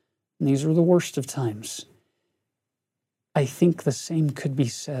times, and these are the worst of times. I think the same could be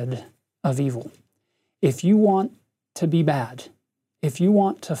said of evil. If you want to be bad, if you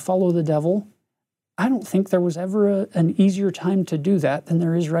want to follow the devil, I don't think there was ever an easier time to do that than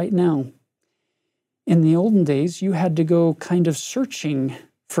there is right now. In the olden days, you had to go kind of searching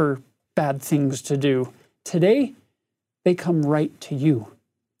for bad things to do. Today, they come right to you.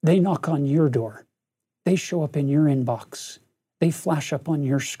 They knock on your door. They show up in your inbox. They flash up on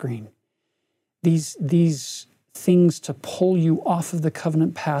your screen. These things to pull you off of the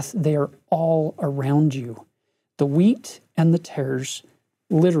covenant path, they are all around you. The wheat and the tares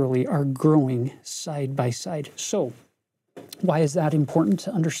literally are growing side by side. So, why is that important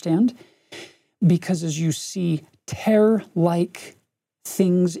to understand? Because as you see tare-like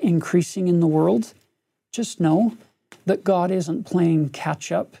things increasing in the world, just know that God isn't playing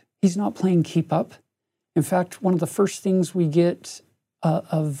catch up. He's not playing keep up. In fact, one of the first things we get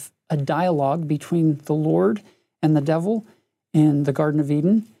of a dialogue between the Lord and the devil in the Garden of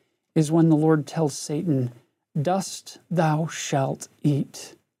Eden is when the Lord tells Satan, "Dust thou shalt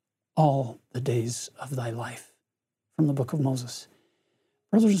eat all the days of thy life," from the book of Moses.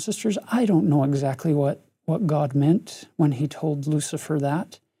 Brothers and sisters, I don't know exactly what God meant when he told Lucifer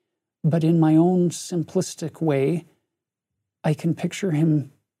that, but in my own simplistic way, I can picture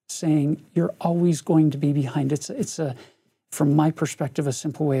him saying, "You're always going to be behind." It's from my perspective, a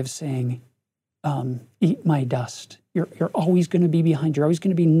simple way of saying, "Eat my dust." You're always going to be behind. You're always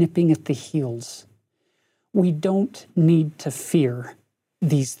going to be nipping at the heels. We don't need to fear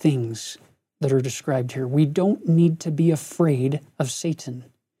these things that are described here. We don't need to be afraid of Satan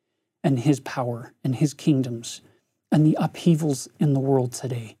and his power and his kingdoms and the upheavals in the world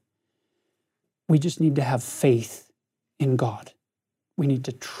today. We just need to have faith in God. We need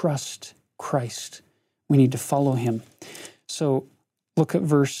to trust Christ. We need to follow him. So look at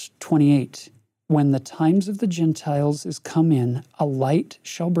verse 28. When the times of the Gentiles is come in, a light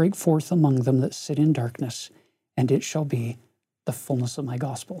shall break forth among them that sit in darkness, and it shall be the fullness of my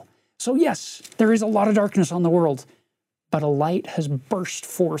gospel. So yes, there is a lot of darkness on the world, but a light has burst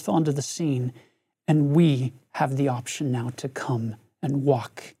forth onto the scene, and we have the option now to come and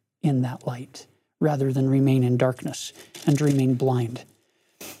walk in that light rather than remain in darkness and remain blind.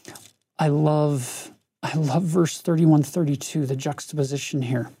 I love verse 31, 32, the juxtaposition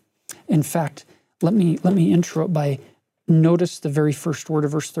here. In fact, let me intro it by notice the very first word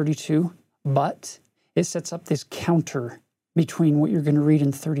of verse 32, but it sets up this counter between what you're going to read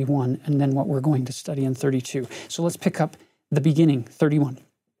in 31 and then what we're going to study in 32. So let's pick up the beginning, 31.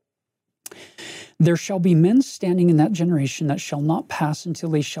 There shall be men standing in that generation that shall not pass until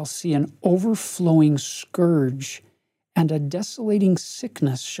they shall see an overflowing scourge, and a desolating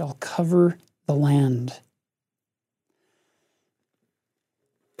sickness shall cover the land.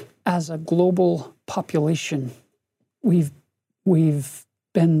 As a global population, we've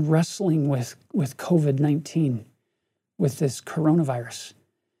been wrestling with COVID-19, with this coronavirus.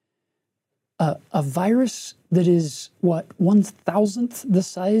 A virus that is, 1,000th the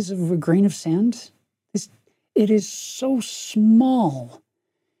size of a grain of sand? It is so small,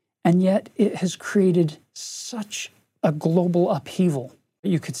 and yet it has created such a global upheaval.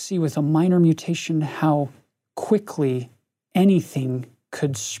 You could see with a minor mutation how quickly anything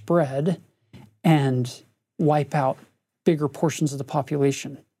could spread and wipe out bigger portions of the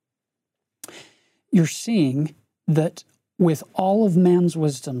population. You're seeing that with all of man's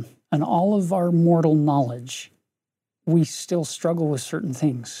wisdom and all of our mortal knowledge, we still struggle with certain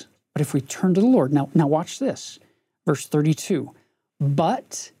things. But if we turn to the Lord, now watch this, verse 32.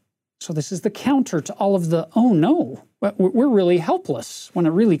 But, so this is the counter to all of the, oh no, we're really helpless when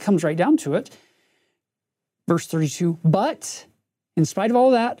it really comes right down to it. Verse 32, but in spite of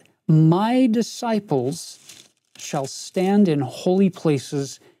all that, my disciples shall stand in holy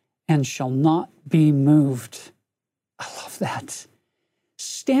places and shall not be moved. I love that.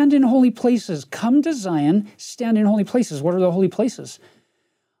 Stand in holy places. Come to Zion, stand in holy places. What are the holy places?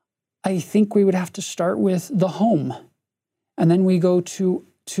 I think we would have to start with the home. And then we go to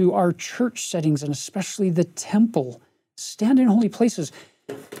our church settings, and especially the temple. Stand in holy places.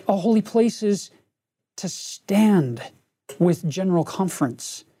 A holy place is to stand with general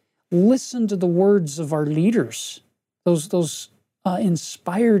conference. Listen to the words of our leaders, those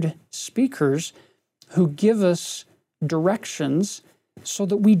inspired speakers who give us directions so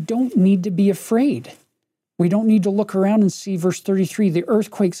that we don't need to be afraid. We don't need to look around and see, verse 33, the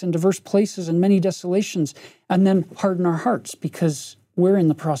earthquakes in diverse places and many desolations, and then harden our hearts, because we're in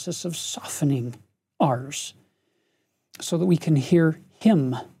the process of softening ours so that we can hear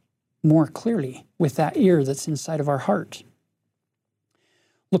him more clearly with that ear that's inside of our heart.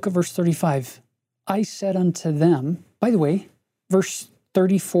 Look at verse 35. I said unto them, by the way, verse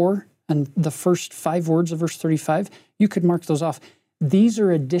 34 and the first 5 words of verse 35, you could mark those off. These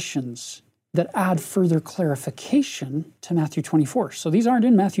are additions that add further clarification to Matthew 24. So these aren't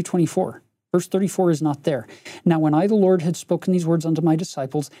in Matthew 24. Verse 34 is not there. Now, when I, the Lord, had spoken these words unto my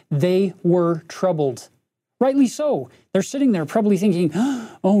disciples, they were troubled. Rightly so. They're sitting there probably thinking,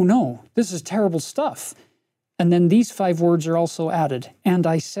 oh no, this is terrible stuff. And then these 5 words are also added. And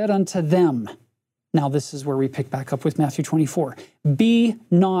I said unto them, now this is where we pick back up with Matthew 24, be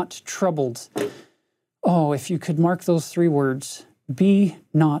not troubled. Oh, if you could mark those 3 words, be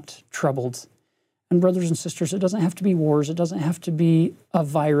not troubled. And brothers and sisters, it doesn't have to be wars. It doesn't have to be a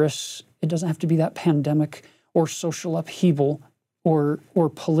virus. It doesn't have to be that pandemic or social upheaval or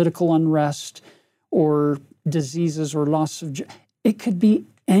political unrest or diseases or loss of job. It could be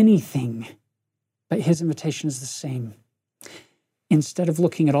anything, but his invitation is the same. Instead of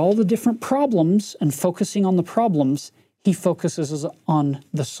looking at all the different problems and focusing on the problems, he focuses on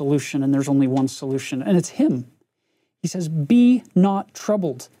the solution, and there's only one solution, and it's him. He says, "Be not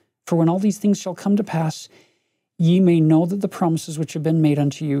troubled, for when all these things shall come to pass, ye may know that the promises which have been made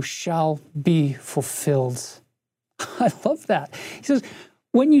unto you shall be fulfilled." I love that. He says,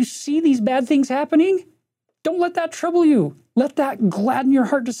 when you see these bad things happening, don't let that trouble you. Let that gladden your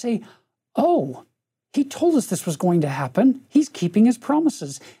heart to say, oh, he told us this was going to happen. He's keeping his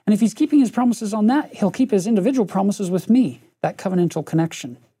promises. And if he's keeping his promises on that, he'll keep his individual promises with me, that covenantal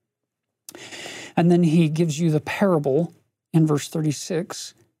connection. And then he gives you the parable in verse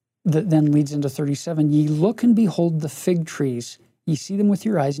 36 that then leads into 37. Ye look and behold the fig trees. Ye see them with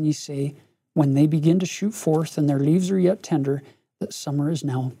your eyes, and ye say, when they begin to shoot forth and their leaves are yet tender, that summer is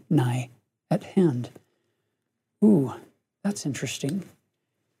now nigh at hand. Ooh, that's interesting.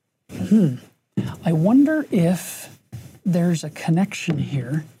 I wonder if there's a connection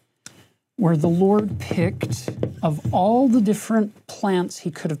here where the Lord picked, of all the different plants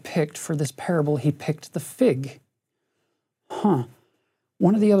he could have picked for this parable, he picked the fig.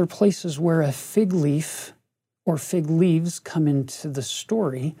 One of the other places where a fig leaf or fig leaves come into the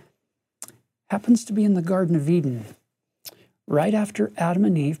story happens to be in the Garden of Eden, right after Adam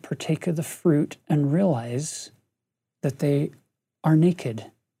and Eve partake of the fruit and realize that they are naked,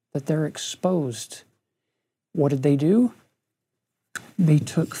 that they're exposed. What did they do? They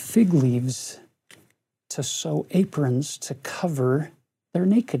took fig leaves to sew aprons to cover their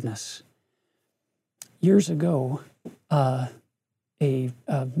nakedness. Years ago, a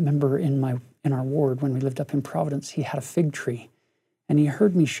member in our ward, when we lived up in Providence, he had a fig tree. And he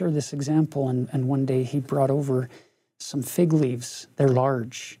heard me share this example, and one day he brought over some fig leaves. They're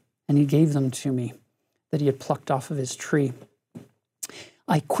large, and he gave them to me that he had plucked off of his tree.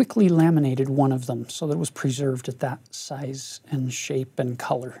 I quickly laminated one of them so that it was preserved at that size and shape and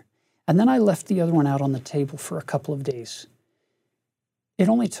color. And then I left the other one out on the table for a couple of days. It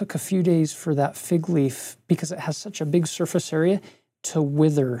only took a few days for that fig leaf, because it has such a big surface area, to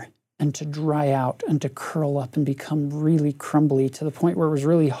wither and to dry out and to curl up and become really crumbly, to the point where it was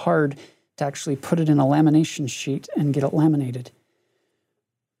really hard to actually put it in a lamination sheet and get it laminated.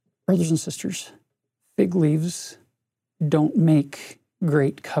 Brothers and sisters, fig leaves don't make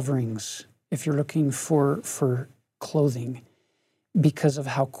great coverings if you're looking for clothing, because of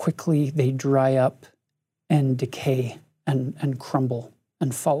how quickly they dry up and decay and crumble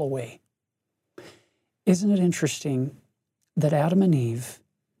and fall away. Isn't it interesting that Adam and Eve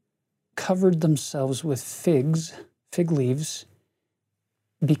covered themselves with fig leaves,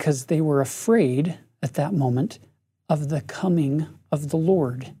 because they were afraid at that moment of the coming of the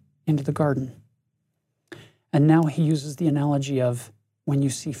Lord into the garden? And now he uses the analogy of, when you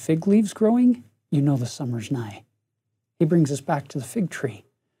see fig leaves growing, you know the summer's nigh. He brings us back to the fig tree.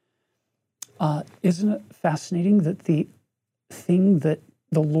 Isn't it fascinating that the thing that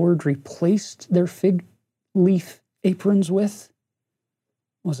the Lord replaced their fig leaf aprons with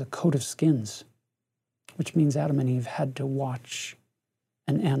was a coat of skins, which means Adam and Eve had to watch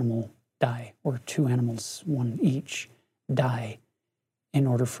an animal die, or two animals, one each, die, in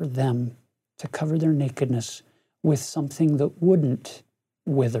order for them to cover their nakedness with something that wouldn't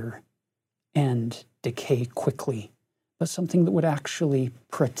wither and decay quickly, but something that would actually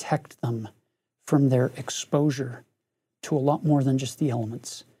protect them from their exposure to a lot more than just the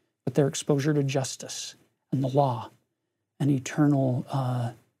elements, but their exposure to justice and the law and eternal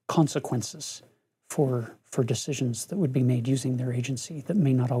consequences for decisions that would be made using their agency that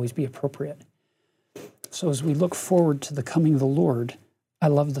may not always be appropriate. So as we look forward to the coming of the Lord, I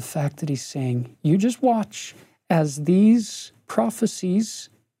love the fact that he's saying, you just watch as these prophecies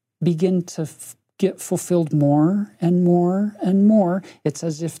begin to get fulfilled more and more and more. It's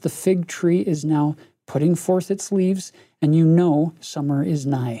as if the fig tree is now putting forth its leaves, and you know summer is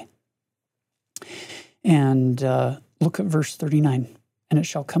nigh. And look at verse 39. And it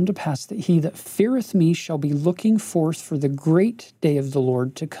shall come to pass that he that feareth me shall be looking forth for the great day of the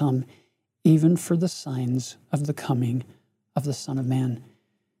Lord to come, even for the signs of the coming of the Son of Man.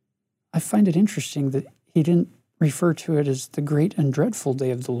 I find it interesting that he didn't refer to it as the great and dreadful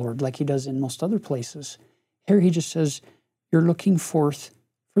day of the Lord like he does in most other places. Here he just says, you're looking forth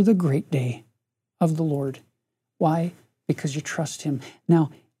for the great day of the Lord. Why? Because you trust him.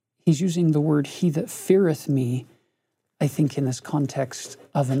 Now, he's using the word, he that feareth me, I think in this context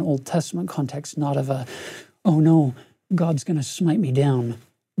of an Old Testament context, not of a, oh no, God's going to smite me down,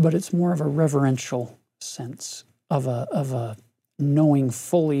 but it's more of a reverential sense of a knowing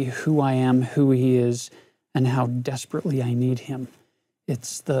fully who I am, who He is, and how desperately I need Him.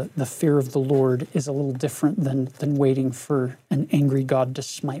 It's the fear of the Lord is a little different than waiting for an angry God to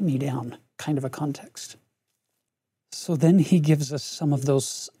smite me down, kind of a context. So then He gives us some of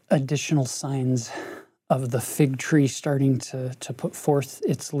those additional signs of the fig tree starting to put forth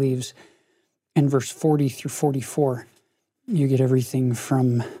its leaves. In verse 40 through 44, you get everything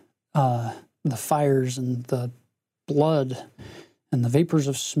from the fires and the blood and the vapors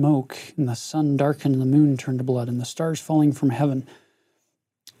of smoke, and the sun darkened and the moon turned to blood, and the stars falling from heaven.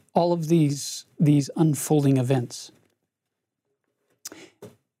 All of these unfolding events.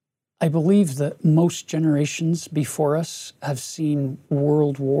 I believe that most generations before us have seen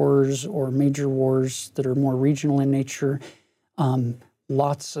world wars or major wars that are more regional in nature,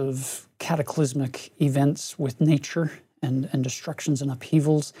 lots of cataclysmic events with nature and destructions and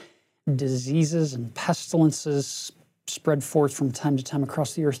upheavals, diseases and pestilences spread forth from time to time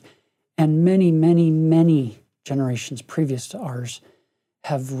across the earth. And many, many, many generations previous to ours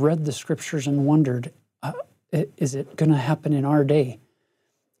have read the scriptures and wondered, is it going to happen in our day?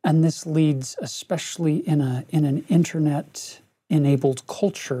 And this leads, especially in an internet-enabled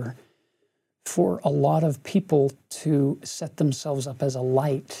culture, for a lot of people to set themselves up as a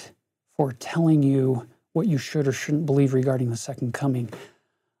light for telling you what you should or shouldn't believe regarding the second coming.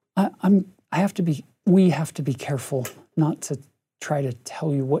 We have to be careful not to try to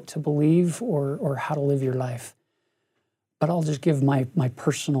tell you what to believe or how to live your life. But I'll just give my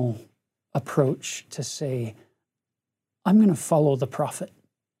personal approach to say, I'm going to follow the prophet.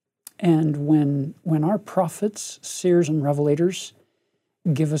 And when our prophets, seers, and revelators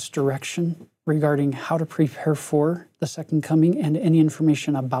give us direction regarding how to prepare for the second coming and any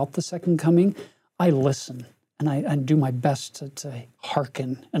information about the second coming, I listen and I do my best to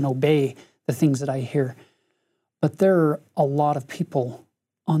hearken and obey the things that I hear. But there are a lot of people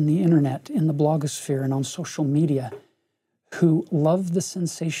on the internet, in the blogosphere, and on social media who love the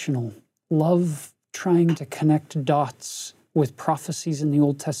sensational, love trying to connect dots with prophecies in the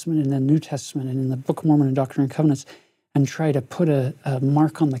Old Testament and the New Testament and in the Book of Mormon and Doctrine and Covenants, and try to put a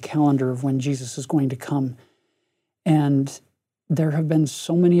mark on the calendar of when Jesus is going to come. And there have been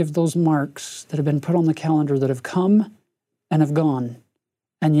so many of those marks that have been put on the calendar that have come and have gone.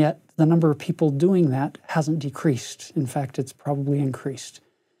 And yet the number of people doing that hasn't decreased. In fact, it's probably increased.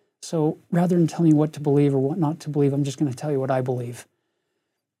 So rather than telling you what to believe or what not to believe, I'm just going to tell you what I believe.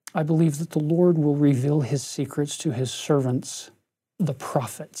 I believe that the Lord will reveal His secrets to His servants, the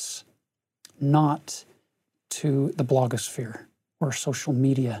prophets, not to the blogosphere or social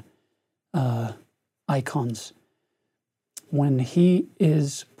media icons. When He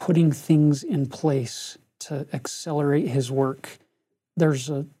is putting things in place to accelerate His work, there's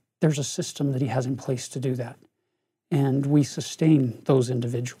a system that He has in place to do that. And we sustain those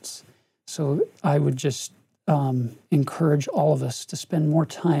individuals. So I would just encourage all of us to spend more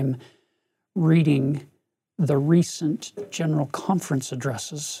time reading the recent general conference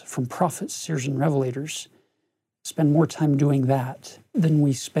addresses from prophets, seers, and revelators. Spend more time doing that than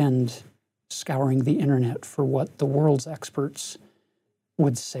we spend scouring the internet for what the world's experts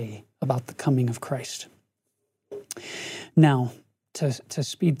would say about the coming of Christ. Now, to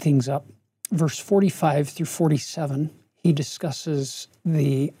speed things up, verse 45 through 47, he discusses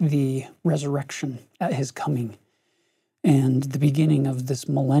the resurrection at His coming and the beginning of this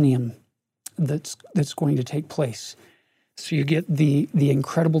millennium that's going to take place. So you get the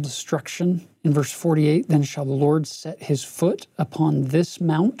incredible destruction in verse 48. Then shall the Lord set His foot upon this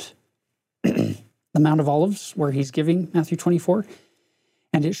mount, the Mount of Olives, where He's giving Matthew 24,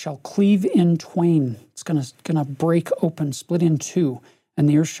 and it shall cleave in twain. It's going to break open, split in two, and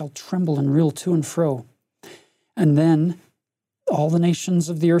the earth shall tremble and reel to and fro. And then all the nations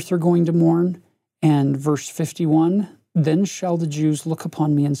of the earth are going to mourn. And verse 51, then shall the Jews look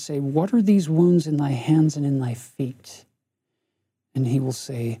upon me and say, what are these wounds in thy hands and in thy feet? And He will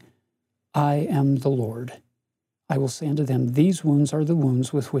say, I am the Lord. I will say unto them, these wounds are the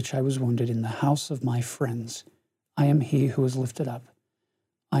wounds with which I was wounded in the house of my friends. I am He who was lifted up.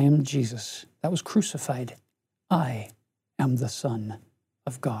 I am Jesus that was crucified. I am the Son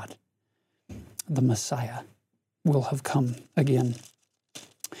of God. The Messiah will have come again.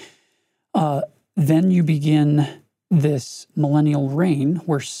 Then you begin this millennial reign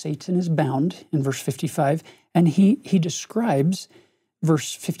where Satan is bound in verse 55, and he describes,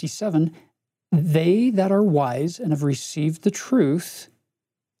 verse 57, they that are wise and have received the truth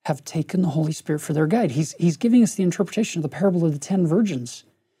have taken the Holy Spirit for their guide. He's giving us the interpretation of the parable of the 10 virgins.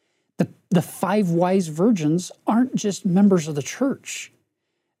 The 5 wise virgins aren't just members of the church.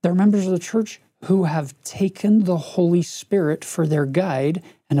 They're members of the church who have taken the Holy Spirit for their guide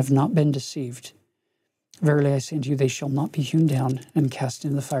and have not been deceived. Verily I say unto you, they shall not be hewn down and cast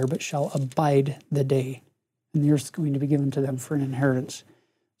into the fire, but shall abide the day. And the earth is going to be given to them for an inheritance.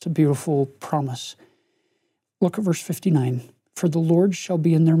 It's a beautiful promise. Look at verse 59. For the Lord shall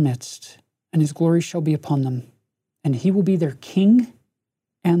be in their midst, and his glory shall be upon them, and he will be their king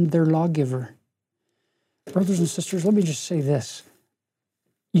and their lawgiver. Brothers and sisters, let me just say this.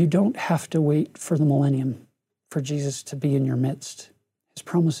 You don't have to wait for the millennium for Jesus to be in your midst. His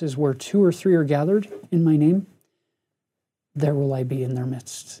promise is, where 2 or 3 are gathered in my name, there will I be in their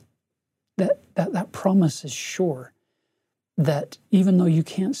midst. That promise is sure, that even though you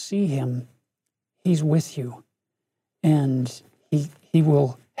can't see him, he's with you, and he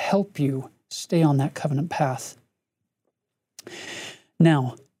will help you stay on that covenant path.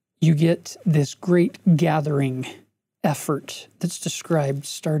 Now, you get this great gathering effort that's described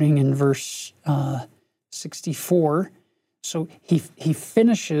starting in verse 64. So he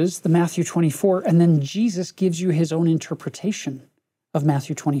finishes the Matthew 24, and then Jesus gives you his own interpretation of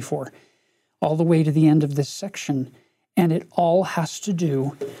Matthew 24, all the way to the end of this section. And it all has to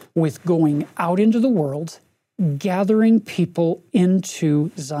do with going out into the world, gathering people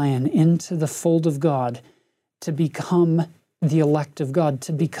into Zion, into the fold of God, to become the elect of God,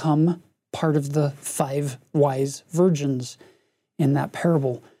 to become part of the 5 wise virgins in that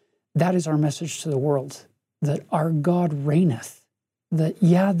parable. That is our message to the world, that our God reigneth, that,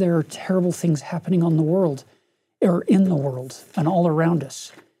 yeah, there are terrible things happening on the world, or in the world, and all around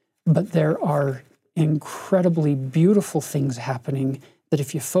us, but there are incredibly beautiful things happening that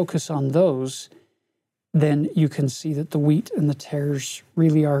if you focus on those, then you can see that the wheat and the tares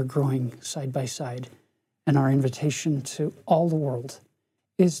really are growing side by side. And our invitation to all the world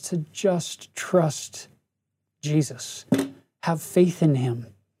is to just trust Jesus, have faith in him,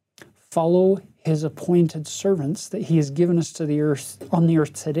 follow his appointed servants that he has given us to the earth, on the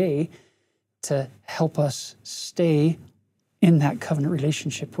earth today, to help us stay in that covenant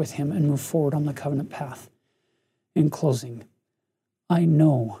relationship with him and move forward on the covenant path. In closing, I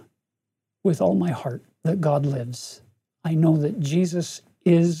know with all my heart that God lives. I know that Jesus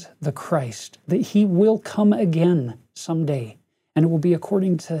is the Christ, that he will come again someday, and it will be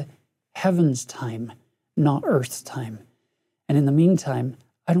according to heaven's time, not earth's time. And in the meantime,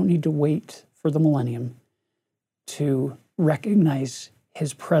 I don't need to wait for the millennium to recognize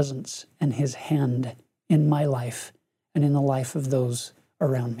his presence and his hand in my life and in the life of those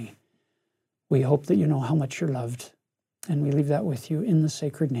around me. We hope that you know how much you're loved, and we leave that with you in the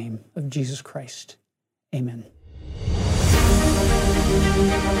sacred name of Jesus Christ. Amen.